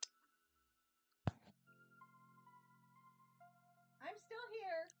 I'm still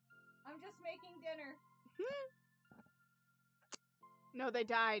here. I'm just making dinner. No, they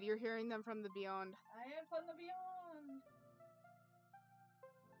died. You're hearing them from the beyond. I am from the beyond.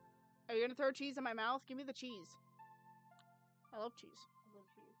 Are you gonna throw cheese in my mouth? Give me the cheese. I love cheese. I love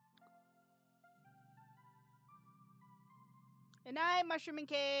cheese. Good night, mushroom and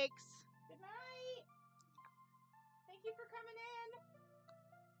cakes. Good night. Thank you for coming in.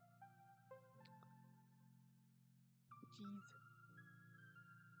 Cheese.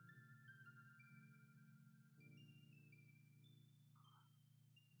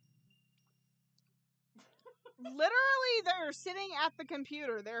 Literally, they're sitting at the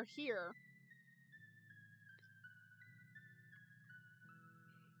computer. They're here.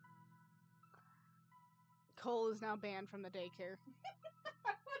 Cole is now banned from the daycare.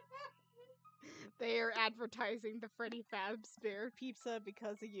 They are advertising the Freddy Fazbear pizza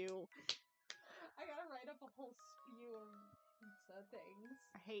because of you. I gotta write up a whole spew of pizza things.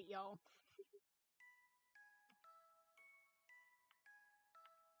 I hate y'all.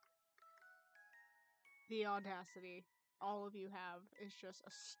 The audacity all of you have is just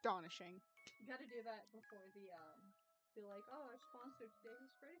astonishing. You gotta do that before the, be like, oh, our sponsor today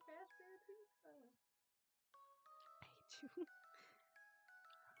is Freddy Fazbear Pizza. I hate too.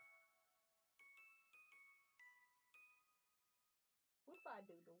 Goodbye,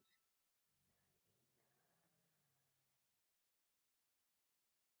 doodles.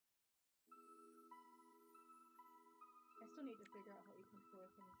 I still need to figure out how you can throw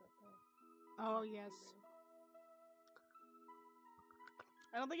things up there. Oh yes.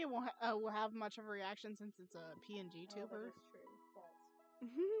 I don't think it will have much of a reaction since it's a PNG Oh, that tuber. is true. False.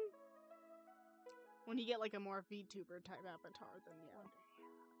 When you get like a more VTuber type avatar, then yeah.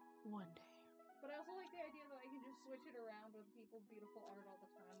 One day. But I also like the idea that I can just switch it around with people's beautiful art all the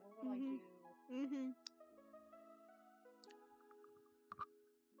time. What will I do?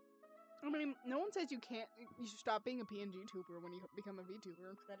 I mean, no one says you can't. You should stop being a PNG tuber when you become a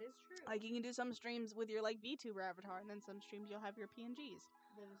VTuber. That is true. Like you can do some streams with your like VTuber avatar, and then some streams you'll have your PNGs.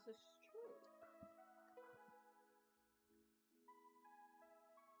 That is just true.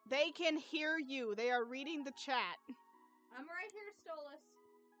 They can hear you. They are reading the chat. I'm right here, Stolas.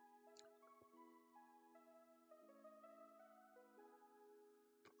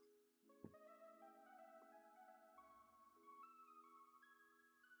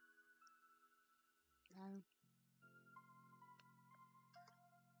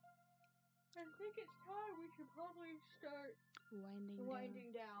 I think it's time we should probably start winding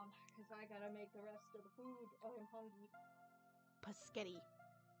down because I gotta make the rest of the food. Oh, I'm hungry. Paschetti.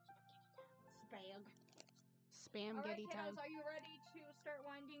 Spam. Spam All right, getty kiddos, time. are you ready to start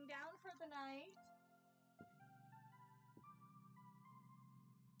winding down for the night?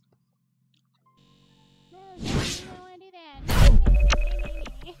 No, you don't want to do that.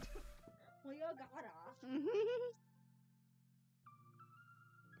 Well, you gotta.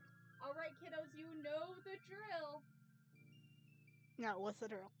 All right, kiddos, you know the drill. No, what's the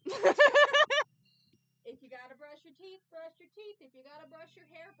drill? If you gotta brush your teeth, brush your teeth. If you gotta brush your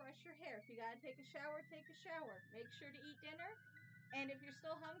hair, brush your hair. If you gotta take a shower, take a shower. Make sure to eat dinner. And if you're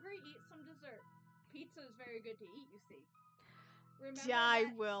still hungry, eat some dessert. Pizza is very good to eat, you see.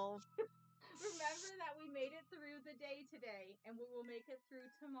 I will. Remember that we made it through the day today, and we will make it through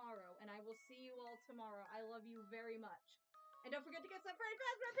tomorrow. And I will see you all tomorrow. I love you very much. And don't forget to get some Freddy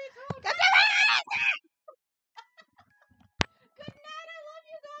Fazbear Pizza.